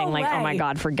right now, being like, "Oh my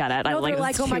God, forget it." No, they're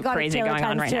like, "Oh my God, crazy going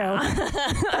on right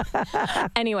now."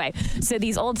 Anyway, so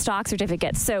these old stock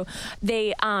certificates. So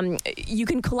they, you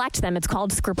can collect them. It's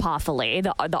called scripophily,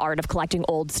 the art of collecting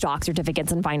old stock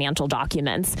certificates and financial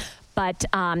documents. But,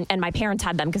 and my parents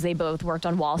had them because they both worked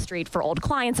on Wall Street for old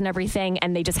clients and everything,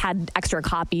 and they just had extra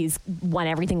copies when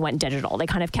everything went digital. They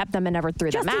kind of kept them and never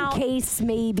threw them out. Just in case,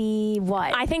 maybe,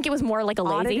 what? I think it was more like a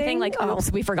lazy thing, like,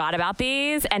 oops, we forgot about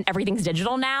these, and everything's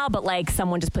digital now, but like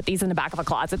someone just put these in the back of a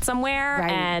closet somewhere, right,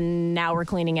 and now we're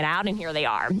cleaning it out, and here they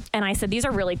are. And I said, these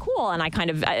are really cool, and I kind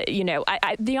of,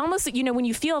 they almost, when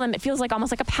you feel them, it feels like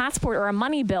almost like a passport or a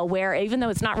money bill, where even though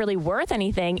it's not really worth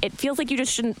anything, it feels like you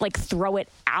just shouldn't like throw it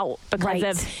out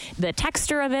because of the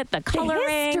texture of it, the coloring,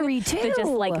 the history too,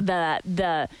 just like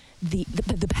the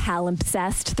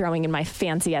palimpsest, throwing in my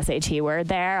fancy SAT word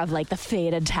there, of like the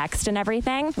faded text and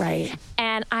everything. Right.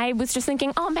 And I was just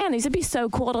thinking, oh man, these would be so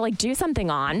cool to like do something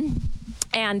on.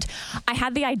 And I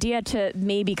had the idea to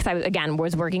maybe, because I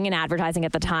was working in advertising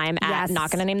at the time at, not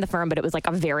going to name the firm, but it was like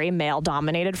a very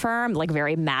male-dominated firm, like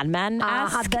very Mad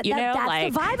Men-esque, that's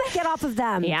like, the vibe I get off of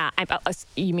them. Yeah.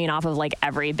 You mean off of like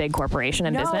every big corporation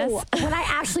in business? When I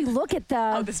actually look at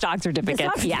the stock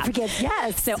certificates.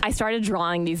 Yes. So I started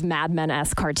drawing these Mad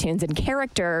Men-esque cartoons and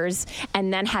characters,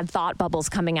 and then had thought bubbles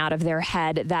coming out of their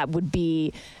head that would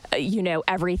be,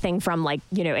 everything from like,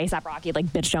 A$AP Rocky, like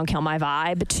bitch don't kill my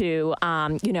vibe, to,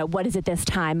 what is it this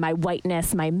time? My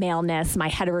whiteness, my maleness, my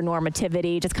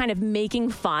heteronormativity, just kind of making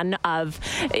fun of,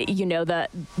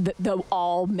 the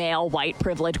all male white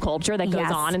privilege culture that goes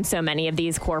on in so many of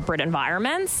these corporate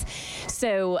environments.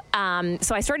 So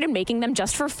I started making them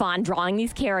just for fun, drawing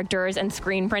these characters and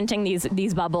screen printing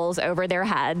these bubbles over their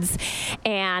heads.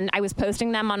 And I was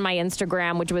posting them on my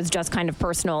Instagram, which was just kind of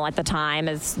personal at the time,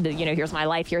 as here's my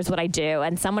life, here's here's what I do.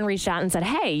 And someone reached out and said,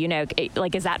 hey,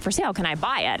 like, is that for sale? Can I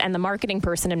buy it? And the marketing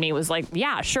person in me was like,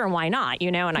 yeah, sure. Why not?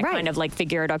 And I kind of like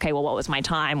figured, okay, well, what was my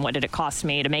time? What did it cost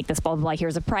me to make this? Blah, blah, blah.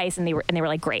 Here's a price. And they were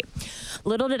like, great.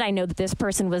 Little did I know that this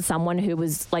person was someone who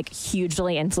was like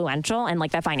hugely influential in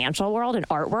like the financial world and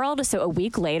art world. So a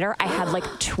week later, I had like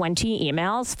 20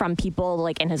 emails from people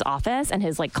like in his office and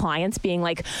his like clients being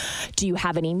like, do you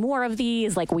have any more of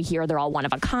these? Like, we hear they're all one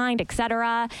of a kind,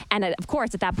 etc. And of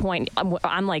course, at that point,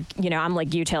 I'm like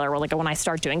you, Taylor, where like when I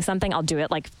start doing something, I'll do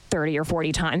it like 30 or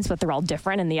 40 times, but they're all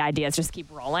different. And the ideas just keep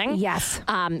rolling. Yes.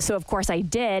 So of course I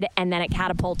did. And then it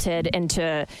catapulted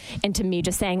into me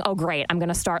just saying, oh, great, I'm going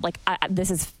to start like,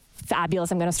 this is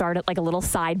fabulous. I'm going to start like a little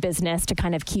side business to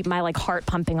kind of keep my like heart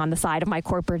pumping on the side of my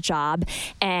corporate job.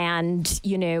 And,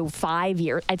 5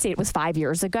 years, I'd say it was 5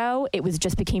 years ago, it was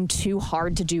just became too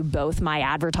hard to do both my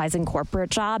advertising corporate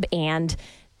job and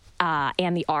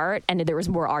the art. And there was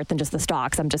more art than just the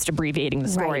stocks. I'm just abbreviating the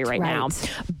story right now.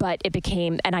 But it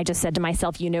became, and I just said to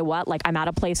myself, you know what? Like, I'm at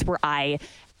a place where I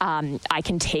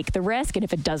can take the risk. And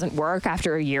if it doesn't work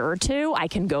after a year or two, I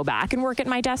can go back and work at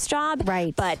my desk job.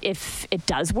 Right. But if it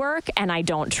does work and I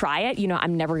don't try it,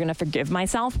 I'm never going to forgive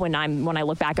myself when I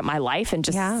look back at my life and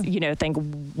just, think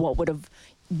what would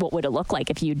it look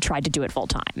like if you'd tried to do it full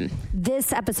time?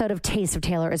 This episode of Taste of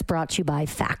Taylor is brought to you by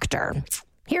Factor.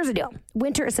 Here's the deal.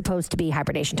 Winter is supposed to be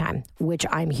hibernation time, which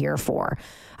I'm here for.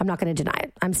 I'm not going to deny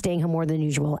it. I'm staying home more than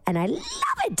usual, and I love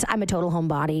it. I'm a total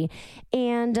homebody,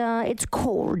 and it's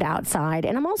cold outside,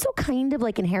 and I'm also kind of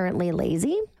like inherently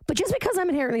lazy. But just because I'm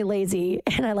inherently lazy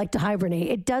and I like to hibernate,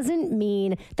 it doesn't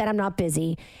mean that I'm not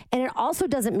busy. And it also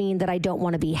doesn't mean that I don't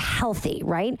want to be healthy,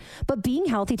 right? But being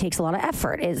healthy takes a lot of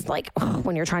effort. It's like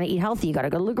when you're trying to eat healthy, you got to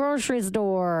go to the grocery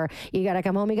store. You got to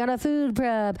come home. You got to food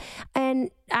prep.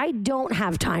 And I don't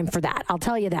have time for that. I'll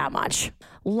tell you that much.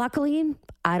 Luckily,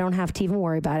 I don't have to even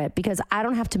worry about it because I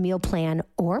don't have to meal plan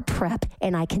or prep,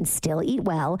 and I can still eat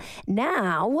well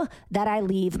now that I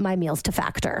leave my meals to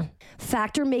Factor.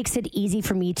 Factor makes it easy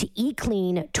for me to eat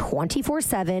clean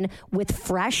 24/7 with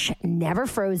fresh, never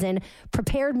frozen,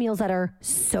 prepared meals that are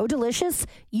so delicious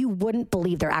you wouldn't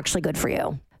believe they're actually good for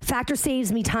you. Factor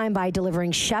saves me time by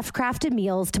delivering chef-crafted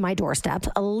meals to my doorstep,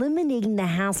 eliminating the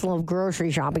hassle of grocery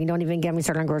shopping. Don't even get me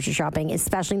started on grocery shopping,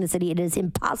 especially in the city. It is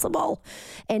impossible.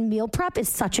 And meal prep is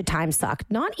such a time suck.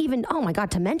 Not even, oh my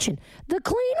God, to mention the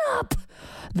cleanup.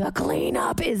 The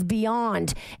cleanup is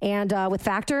beyond. And with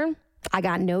Factor, I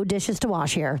got no dishes to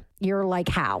wash here. You're like,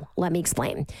 how? Let me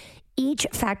explain. Each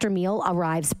Factor meal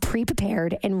arrives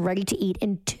pre-prepared and ready to eat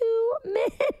in 2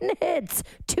 minutes.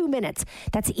 2 minutes.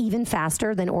 That's even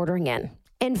faster than ordering in.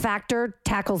 And Factor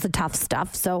tackles the tough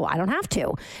stuff, so I don't have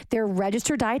to. Their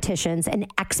registered dietitians and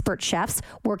expert chefs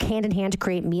work hand in hand to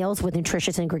create meals with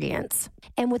nutritious ingredients.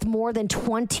 And with more than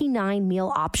 29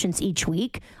 meal options each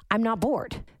week, I'm not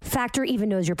bored. Factor even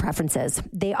knows your preferences.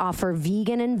 They offer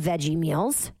vegan and veggie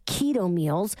meals, keto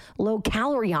meals,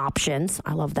 low-calorie options,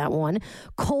 I love that one,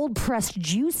 cold-pressed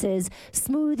juices,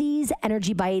 smoothies,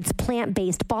 energy bites,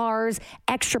 plant-based bars,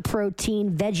 extra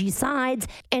protein, veggie sides,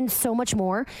 and so much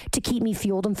more to keep me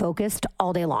fueled and focused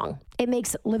all day long. It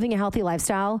makes living a healthy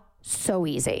lifestyle so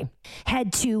easy.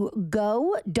 Head to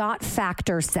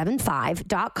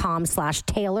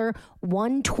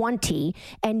go.factor75.com/Taylor120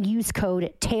 and use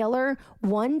code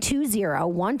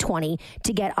Taylor120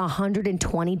 to get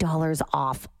 $120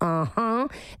 off.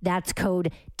 That's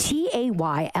code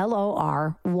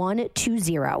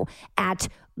TAYLOR120 at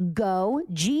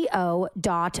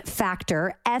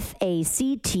go.factor,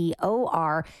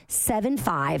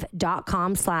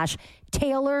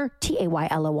 FACTOR75.com/Taylor,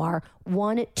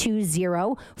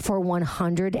 TAYLOR120 for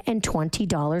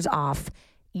 $120 off.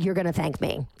 You're going to thank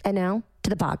me. And now to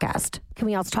the podcast. Can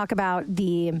we also talk about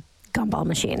the gumball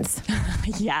machines?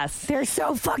 Yes. They're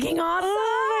so fucking awesome.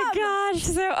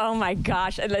 Oh my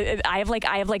gosh. I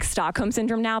have like Stockholm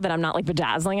syndrome now that I'm not like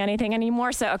bedazzling anything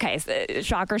anymore. So, okay. So,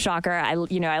 shocker. I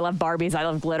love Barbies. I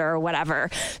love glitter or whatever.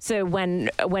 So when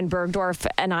Bergdorf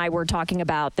and I were talking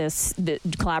about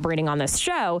collaborating on this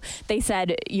show, they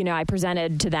said, I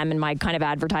presented to them in my kind of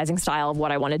advertising style of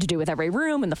what I wanted to do with every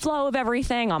room and the flow of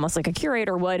everything, almost like a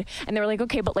curator would. And they were like,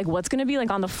 okay, but like what's going to be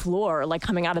like on the floor, like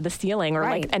coming out of the ceiling or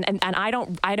right. like, and I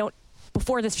don't,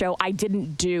 before this show, I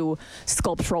didn't do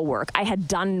sculptural work. I had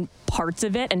done parts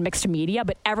of it and mixed media,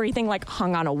 but everything like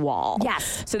hung on a wall.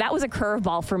 Yes. So that was a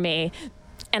curveball for me.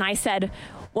 And I said,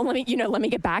 well, let me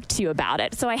get back to you about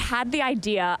it. So I had the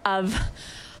idea of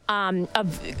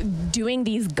of doing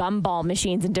these gumball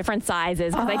machines in different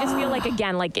sizes. Because I just feel like,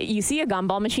 again, like you see a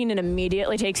gumball machine and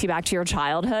immediately takes you back to your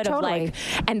childhood. Totally.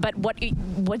 But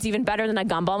what's even better than a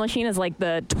gumball machine is like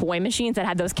the toy machines that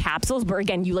had those capsules where,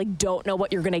 again, you like don't know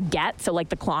what you're going to get. So like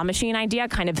the claw machine idea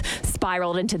kind of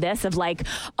spiraled into this of like,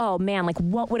 oh man, like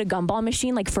what would a gumball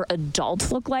machine like for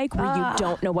adults look like where you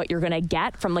don't know what you're going to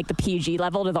get from like the PG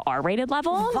level to the R-rated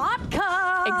level?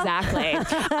 Vodka. Exactly.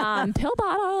 Pill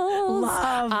bottles.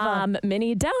 Love.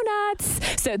 Mini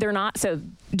donuts. So they're not, so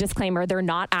disclaimer, they're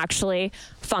not actually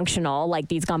functional like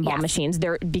these gumball machines.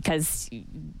 They're because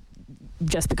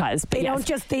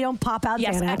they don't pop out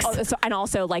Xanax. And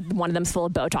also like one of them's full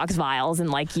of Botox vials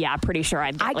and like pretty sure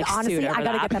I'd get, like, honestly sued over I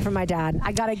gotta that. get that from my dad.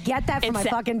 I gotta get that from my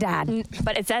fucking dad.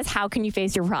 But it says how can you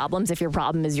face your problems if your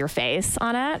problem is your face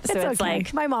on it. So it's okay.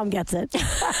 like my mom gets it.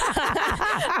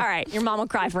 all right, your mom will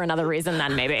cry for another reason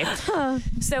then maybe.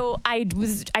 So I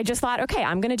just thought, okay,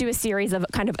 I'm gonna do a series of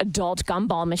kind of adult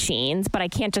gumball machines, but I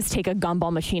can't just take a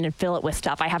gumball machine and fill it with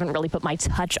stuff. I haven't really put my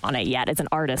touch on it yet as an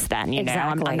artist then, you know.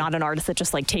 I'm not an artist that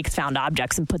just like takes found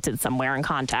objects and puts it somewhere in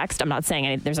context. I'm not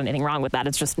saying there's anything wrong with that.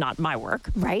 It's just not my work.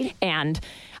 Right. And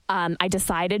I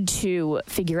decided to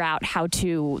figure out how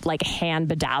to like hand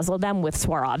bedazzle them with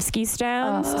Swarovski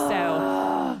stones.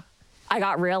 So I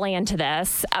got really into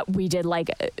this. We did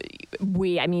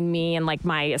me and like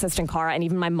my assistant Cara and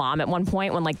even my mom at one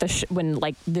point when like the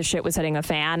shit was hitting the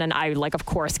fan and I like of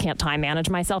course can't time manage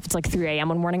myself. It's like 3 a.m.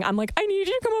 one morning. I'm like, I need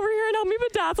you to come over here and help me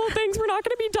bedazzle things. We're not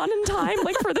going to be done in time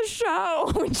like for the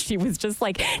show. And she was just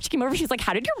like, she came over. She's like,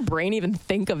 how did your brain even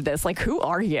think of this? Like, who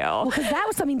are you? Well, because that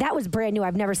was something that was brand new.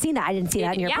 I've never seen that. I didn't see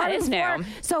that in your apartment before. New.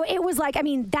 So it was like, I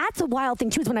mean, that's a wild thing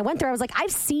too. Is when I went there, I was like,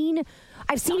 I've seen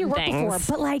your work before,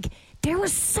 but like. There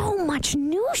was so much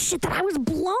new shit that I was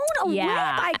blown away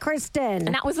by, Kristin.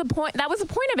 And that was the point. That was the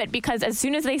point of it, because as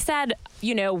soon as they said,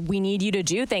 you know, we need you to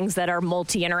do things that are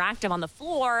multi-interactive on the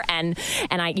floor, and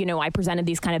I presented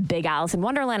these kind of big Alice in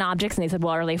Wonderland objects, and they said,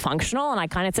 well, are they functional? And I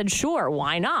kind of said, sure,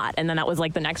 why not? And then that was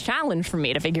like the next challenge for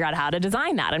me to figure out how to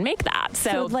design that and make that.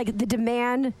 So like the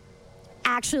demand.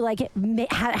 Actually, like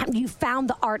you found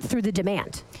the art through the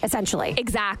demand, essentially.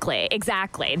 Exactly.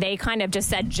 They kind of just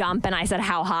said jump, and I said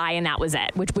how high, and that was it,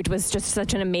 which was just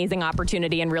such an amazing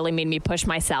opportunity and really made me push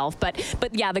myself. But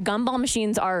yeah, the gumball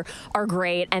machines are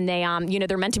great, and they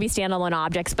they're meant to be standalone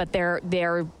objects, but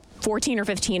they're 14 or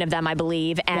 15 of them, I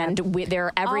believe, and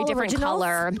they're every different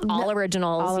color, all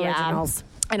originals. Originals.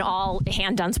 And all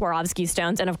hand-done Swarovski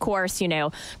stones. And of course,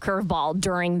 curveball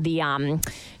during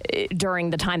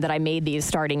the time that I made these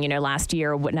starting, last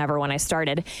year, whenever when I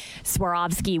started,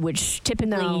 Swarovski, which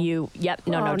typically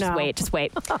just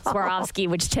wait. Swarovski,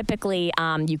 which typically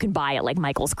you can buy at like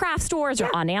Michael's craft stores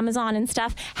or on Amazon and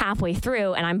stuff, halfway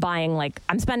through, and I'm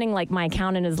spending like, my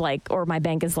accountant is like, or my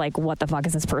bank is like, what the fuck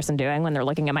is this person doing when they're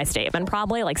looking at my statement,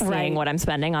 probably like seeing what I'm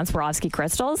spending on Swarovski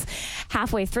crystals.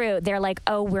 Halfway through, they're like,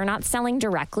 oh, we're not selling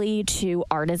directly to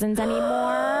artisans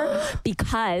anymore,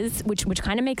 because which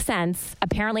kind of makes sense.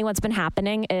 Apparently what's been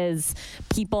happening is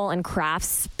people and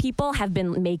crafts people have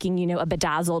been making a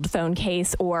bedazzled phone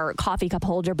case or coffee cup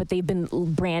holder, but they've been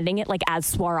branding it like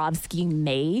as Swarovski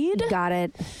made. Got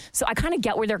it. So I kind of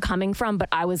get where they're coming from, but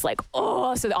I was like,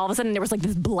 oh, so all of a sudden there was like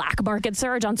this black market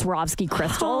surge on Swarovski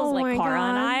crystals. Like Cara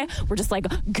and I were just like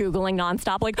Googling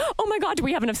nonstop, like, oh my God, do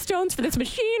we have enough stones for this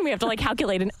machine? We have to like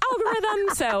calculate an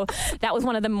algorithm. So that was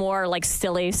one of the more like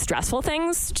silly, stressful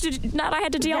things that I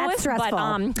had to deal with.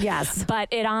 Stressful. But yes. But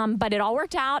it all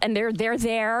worked out, and they're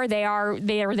there. They are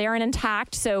there and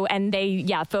intact. So, and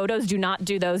photos do not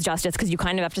do those justice, because you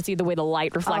kind of have to see the way the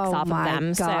light reflects off of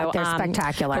them. God, so they're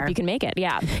spectacular. Hope you can make it.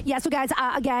 Yeah. So guys,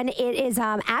 again, it is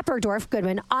at Bergdorf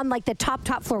Goodman on like the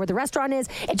top floor where the restaurant is.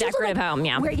 Decorative home,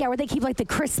 where they keep like the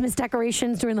Christmas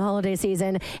decorations during the holiday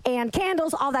season and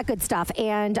candles, all that good stuff.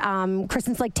 And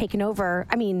Kristin's like taken over.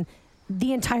 I mean,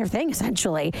 the entire thing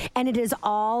essentially, and it is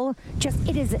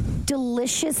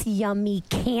delicious, yummy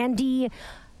candy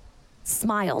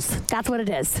smiles. That's what it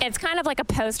is. It's kind of like a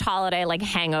post-holiday like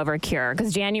hangover cure,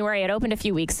 because January, it opened a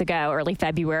few weeks ago, early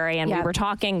February, and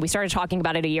we started talking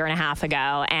about it a year and a half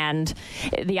ago, and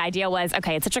the idea was,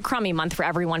 okay, it's such a crummy month for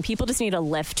everyone. People just need to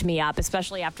lift me up,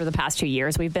 especially after the past 2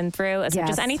 years we've been through. So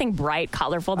just anything bright,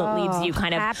 colorful that leaves you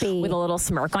kind of happy, with a little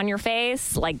smirk on your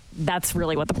face, like that's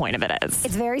really what the point of it is.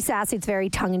 It's very sassy, it's very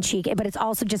tongue-in-cheek, but it's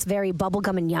also just very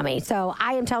bubblegum and yummy. So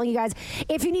I am telling you guys,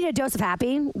 if you need a dose of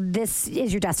happy, this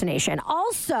is your destination. information.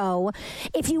 Also,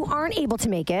 if you aren't able to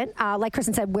make it, like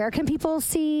Kristin said, where can people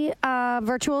see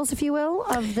virtuals, if you will,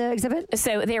 of the exhibit?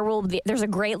 So there's a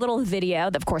great little video,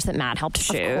 of course, that Matt helped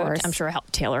shoot. Of course. I'm sure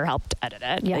Taylor helped edit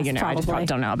it. Yes, I just probably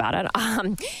don't know about it.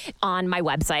 On my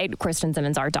website,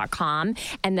 KristinSimmonsArt.com.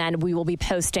 And then we will be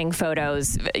posting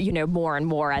photos, more and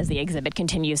more as the exhibit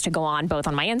continues to go on, both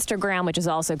on my Instagram, which is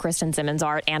also Kristin Simmons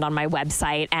Art, and on my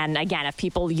website. And again, if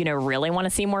people, really want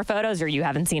to see more photos, or you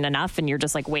haven't seen enough and you're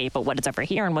just like, wait, but what is over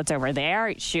here and what's over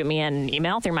there, shoot me an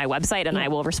email through my website and I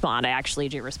will respond. I actually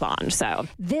do respond. So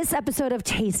this episode of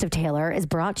Taste of Taylor is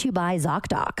brought to you by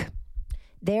ZocDoc.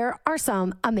 There are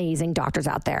some amazing doctors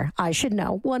out there. I should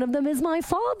know. One of them is my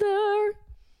father.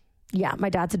 Yeah, my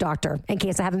dad's a doctor, in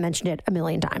case I haven't mentioned it a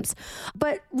million times.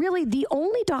 But really, the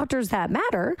only doctors that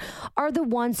matter are the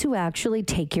ones who actually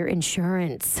take your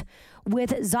insurance.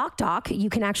 With ZocDoc, you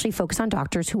can actually focus on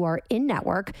doctors who are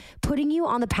in-network, putting you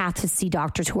on the path to see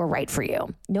doctors who are right for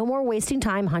you. No more wasting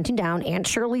time hunting down Aunt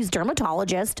Shirley's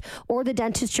dermatologist or the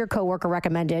dentist your coworker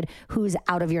recommended who's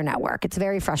out of your network. It's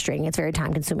very frustrating. It's very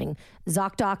time-consuming.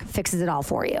 ZocDoc fixes it all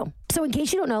for you. So in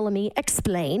case you don't know, let me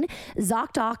explain.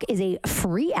 ZocDoc is a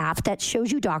free app that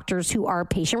shows you doctors who are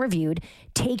patient-reviewed,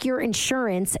 take your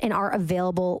insurance, and are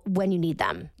available when you need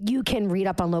them. You can read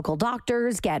up on local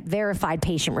doctors, get verified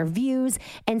patient reviews,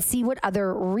 and see what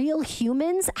other real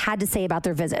humans had to say about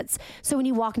their visits. So when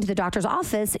you walk into the doctor's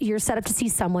office, you're set up to see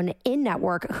someone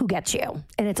in-network who gets you.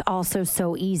 And it's also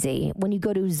so easy. When you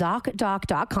go to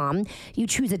ZocDoc.com, you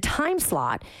choose a time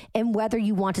slot and whether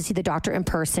you want to see the doctor in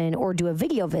person or do a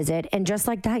video visit, and just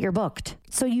like that, you're booked.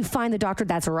 So you find the doctor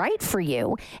that's right for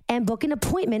you and book an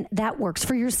appointment that works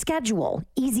for your schedule.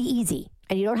 Easy, easy.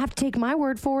 And you don't have to take my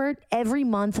word for it. Every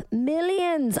month,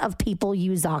 millions of people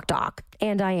use ZocDoc,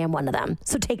 and I am one of them.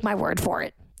 So take my word for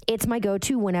it. It's my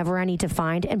go-to whenever I need to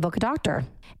find and book a doctor.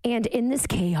 And in this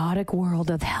chaotic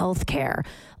world of healthcare,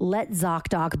 let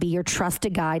ZocDoc be your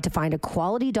trusted guide to find a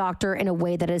quality doctor in a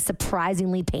way that is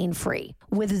surprisingly pain-free.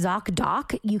 With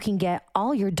ZocDoc, you can get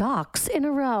all your docs in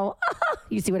a row.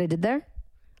 You see what I did there?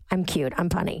 I'm cute. I'm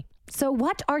punny. So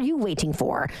what are you waiting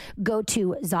for? Go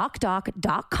to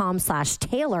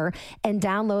ZocDoc.com/Taylor and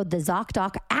download the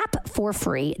ZocDoc app for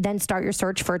free. Then start your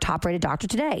search for a top-rated doctor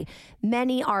today.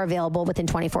 Many are available within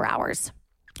 24 hours.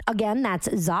 Again, that's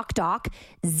ZocDoc,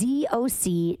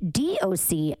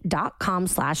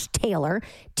 ZocDoc.com/Taylor,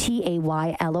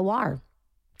 TAYLOR.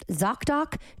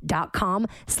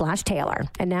 ZocDoc.com/Taylor.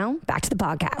 And now back to the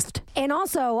podcast. And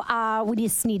also, we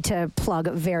just need to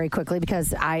plug very quickly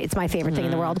because it's my favorite thing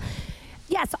in the world.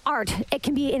 Yes, art. It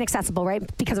can be inaccessible, right?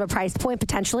 Because of a price point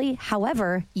potentially.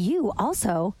 However, you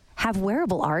also have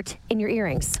wearable art in your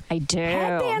earrings. I do.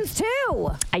 Headbands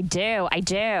too. I do.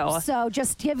 So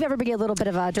just give everybody a little bit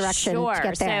of a direction to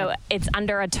get there. So it's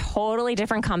under a totally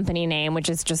different company name, which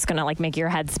is just going to make your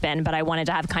head spin. But I wanted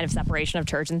to have kind of separation of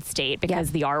church and state because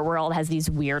the art world has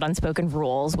these weird unspoken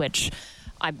rules, which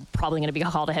I'm probably going to be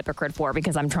called a hypocrite for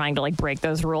because I'm trying to break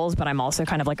those rules, but I'm also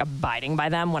kind of abiding by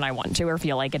them when I want to or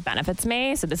feel like it benefits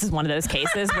me. So this is one of those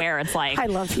cases where it's I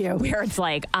love you. Where it's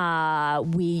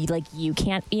you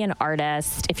can't be an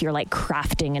artist if you're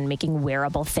crafting and making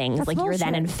wearable things. That's you're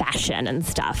then in bullshit. fashion and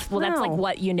stuff. Well, No. that's what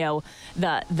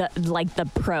the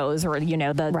pros or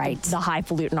the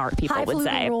highfalutin art people would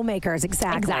say. Rule makers,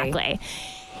 exactly.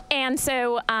 And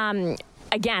so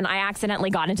again, I accidentally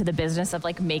got into the business of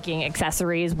making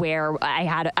accessories where I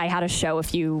had a show a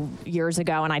few years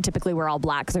ago, and I typically wear all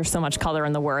black because there's so much color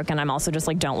in the work, and I'm also just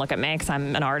don't look at me because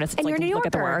I'm an artist. It's And you're a New look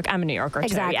at the Yorker. work. I'm a New Yorker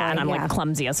Exactly, too, and I'm yeah.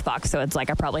 clumsy as fuck. So it's I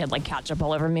probably had ketchup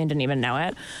all over me and didn't even know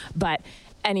it, but.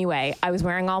 Anyway, I was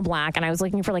wearing all black and I was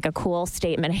looking for a cool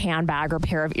statement handbag or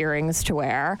pair of earrings to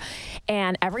wear.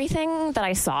 And everything that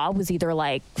I saw was either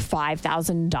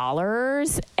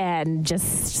 $5,000 and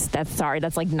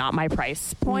that's not my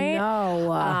price point.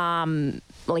 No.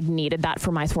 Needed that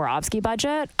for my Swarovski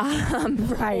budget.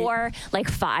 Right. Or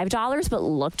 $5, but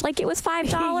looked like it was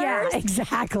 $5. Yeah,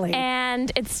 exactly.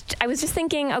 And I was just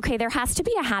thinking, okay, there has to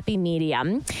be a happy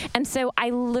medium. And so I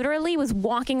literally was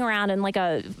walking around in one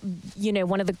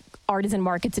of the artisan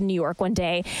markets in New York one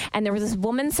day, and there was this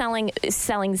woman selling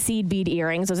seed bead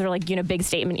earrings. Those are big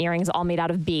statement earrings all made out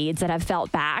of beads that have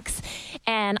felt backs.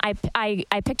 And I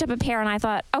picked up a pair and I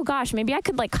thought, oh gosh, maybe I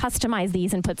could customize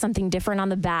these and put something different on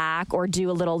the back or do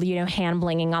a little, hand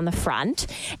blinging on the front.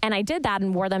 And I did that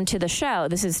and wore them to the show.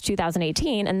 This is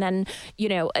 2018. And then,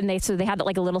 and they had a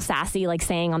little sassy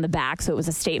saying on the back. So it was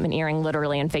a statement earring,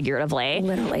 literally and figuratively.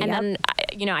 Literally, and yep. then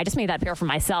I just made that pair for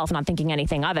myself, not thinking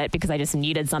anything of it because I just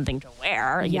needed something to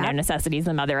wear. You know, necessity is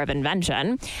the mother of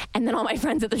invention. And then all my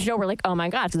friends at the show were like, oh my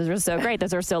gosh, those are so great.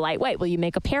 Those are so lightweight. Will you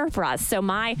make a pair for us? So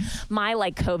my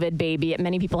like COVID baby,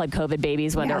 many people had COVID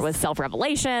babies, whether it was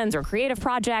self-revelations or creative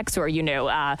projects or,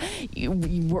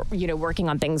 working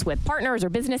on things with partners or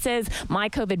businesses. My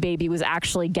COVID baby was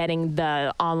actually getting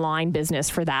the online business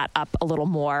for that up a little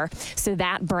more. So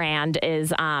that brand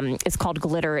is called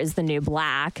Glitter is the New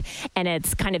Black. And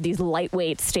it's kind of these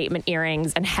lightweight statement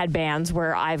earrings and headbands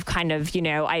where I've kind of,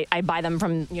 I buy them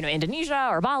from, Indonesia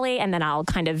or Bali, and then I'll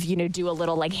kind of, do a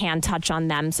little like hand touch on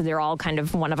them. So they're all kind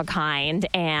of one of a kind.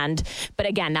 But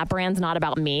again, that brand's not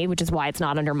about me, which is why it's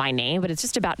not under my name, but it's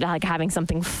just about like having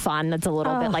something fun that's a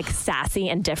little bit like sassy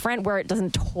and different where it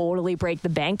doesn't totally break the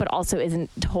bank, but also isn't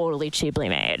totally cheaply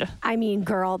made. I mean,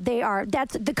 girl,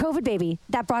 that's the COVID baby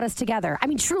that brought us together. I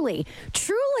mean, truly.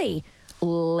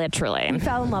 Literally. We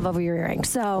fell in love over your earrings.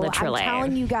 So literally. I'm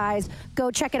telling you guys, go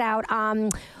check it out.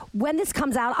 When this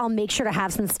comes out, I'll make sure to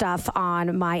have some stuff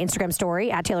on my Instagram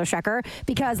story at Taylor Strecker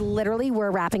because literally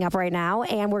we're wrapping up right now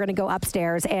and we're going to go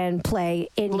upstairs and play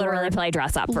play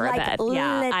dress up for a bit.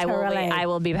 Yeah, I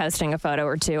will be posting a photo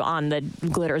or two on the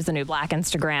Glitters the New Black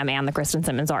Instagram and the Kristin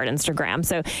Simmons Art Instagram.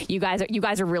 So you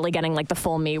guys are really getting like the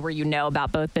full me where you know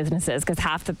about both businesses because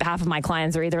half of my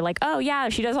clients are either like, oh yeah,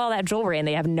 she does all that jewelry and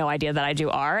they have no idea that I do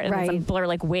art. And some people are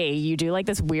like, wait, you do like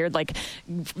this weird like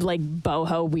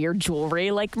boho weird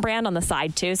jewelry like brand on the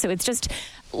side too. So it's just,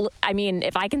 I mean,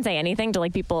 if I can say anything to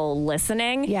like people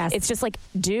listening, it's just like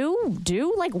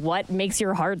do like what makes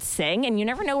your heart sing, and you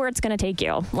never know where it's going to take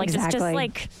you. Like it's just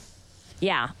like.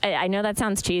 Yeah, I know that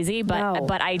sounds cheesy, but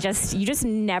you just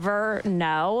never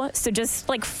know. So just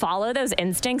like follow those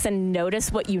instincts and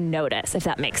notice what you notice, if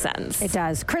that makes sense. It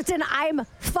does. Kristin, I'm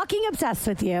fucking obsessed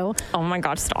with you. Oh my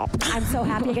God, stop. I'm so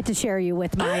happy to get to share you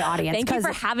with my audience. Thank you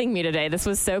for having me today. This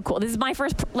was so cool. This is my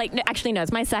first,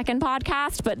 it's my second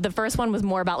podcast, but the first one was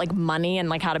more about like money and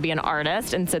like how to be an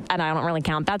artist. And I don't really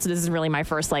count that. So this is really my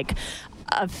first like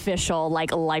official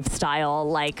like lifestyle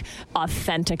like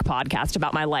authentic podcast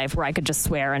about my life where I could just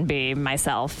swear and be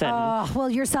myself. And well,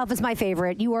 yourself is my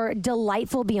favorite. You are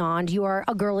delightful beyond. You are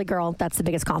a girly girl. That's the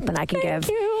biggest compliment I can give.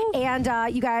 Thank you.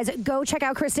 And you guys go check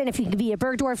out Kristin. If you can be at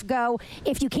Bergdorf, go.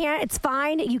 If you can't, it's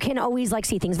fine. You can always like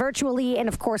see things virtually and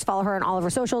of course follow her on all of her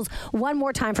socials. One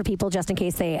more time for people just in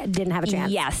case they didn't have a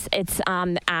chance. Yes, it's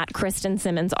at Kristin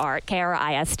Simmons Art,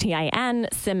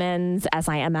 Kristin Simmons, Simmons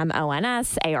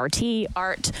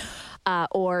Art.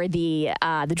 Or the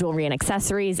jewelry and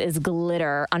accessories is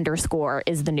glitter _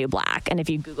 is the new black. And if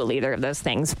you Google either of those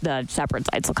things, the separate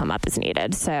sites will come up as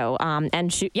needed. So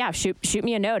and shoot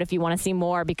me a note if you want to see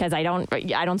more because I don't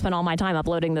spend all my time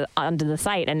uploading onto the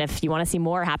site. And if you want to see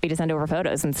more, happy to send over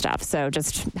photos and stuff. So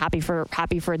just happy for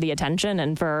the attention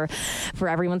and for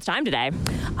everyone's time today.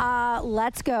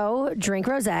 Let's go drink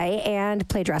rosé and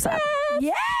play dress up.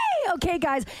 Yay! Okay,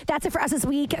 guys, that's it for us this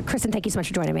week. Kristin, thank you so much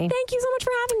for joining me. Thank you so much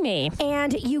for having me.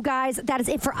 And you guys, that is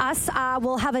it for us.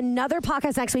 We'll have another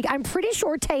podcast next week. I'm pretty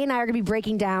sure Tay and I are going to be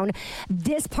breaking down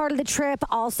this part of the trip,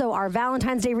 also our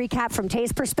Valentine's Day recap from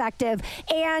Tay's perspective,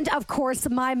 and, of course,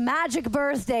 my magic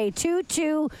birthday,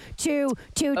 2-2-2-2-2.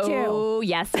 Oh,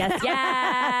 yes.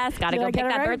 Got to go pick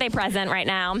that birthday present right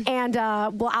now. And,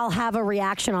 I'll have a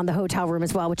reaction on the hotel room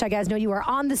as well, which I guys know you are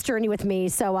on this journey with me,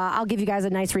 so I'll give you guys a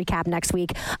nice recap next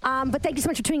week. But thank you so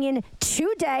much for tuning in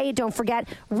today. Don't forget,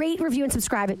 rate, review, and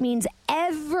subscribe. It means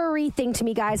everything to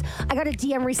me, guys. I got a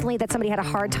DM recently that somebody had a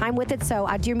hard time with it, so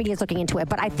Dear Media is looking into it,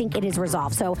 but I think it is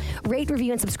resolved. So rate,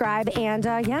 review, and subscribe. And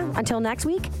until next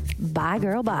week, bye,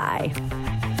 girl, bye.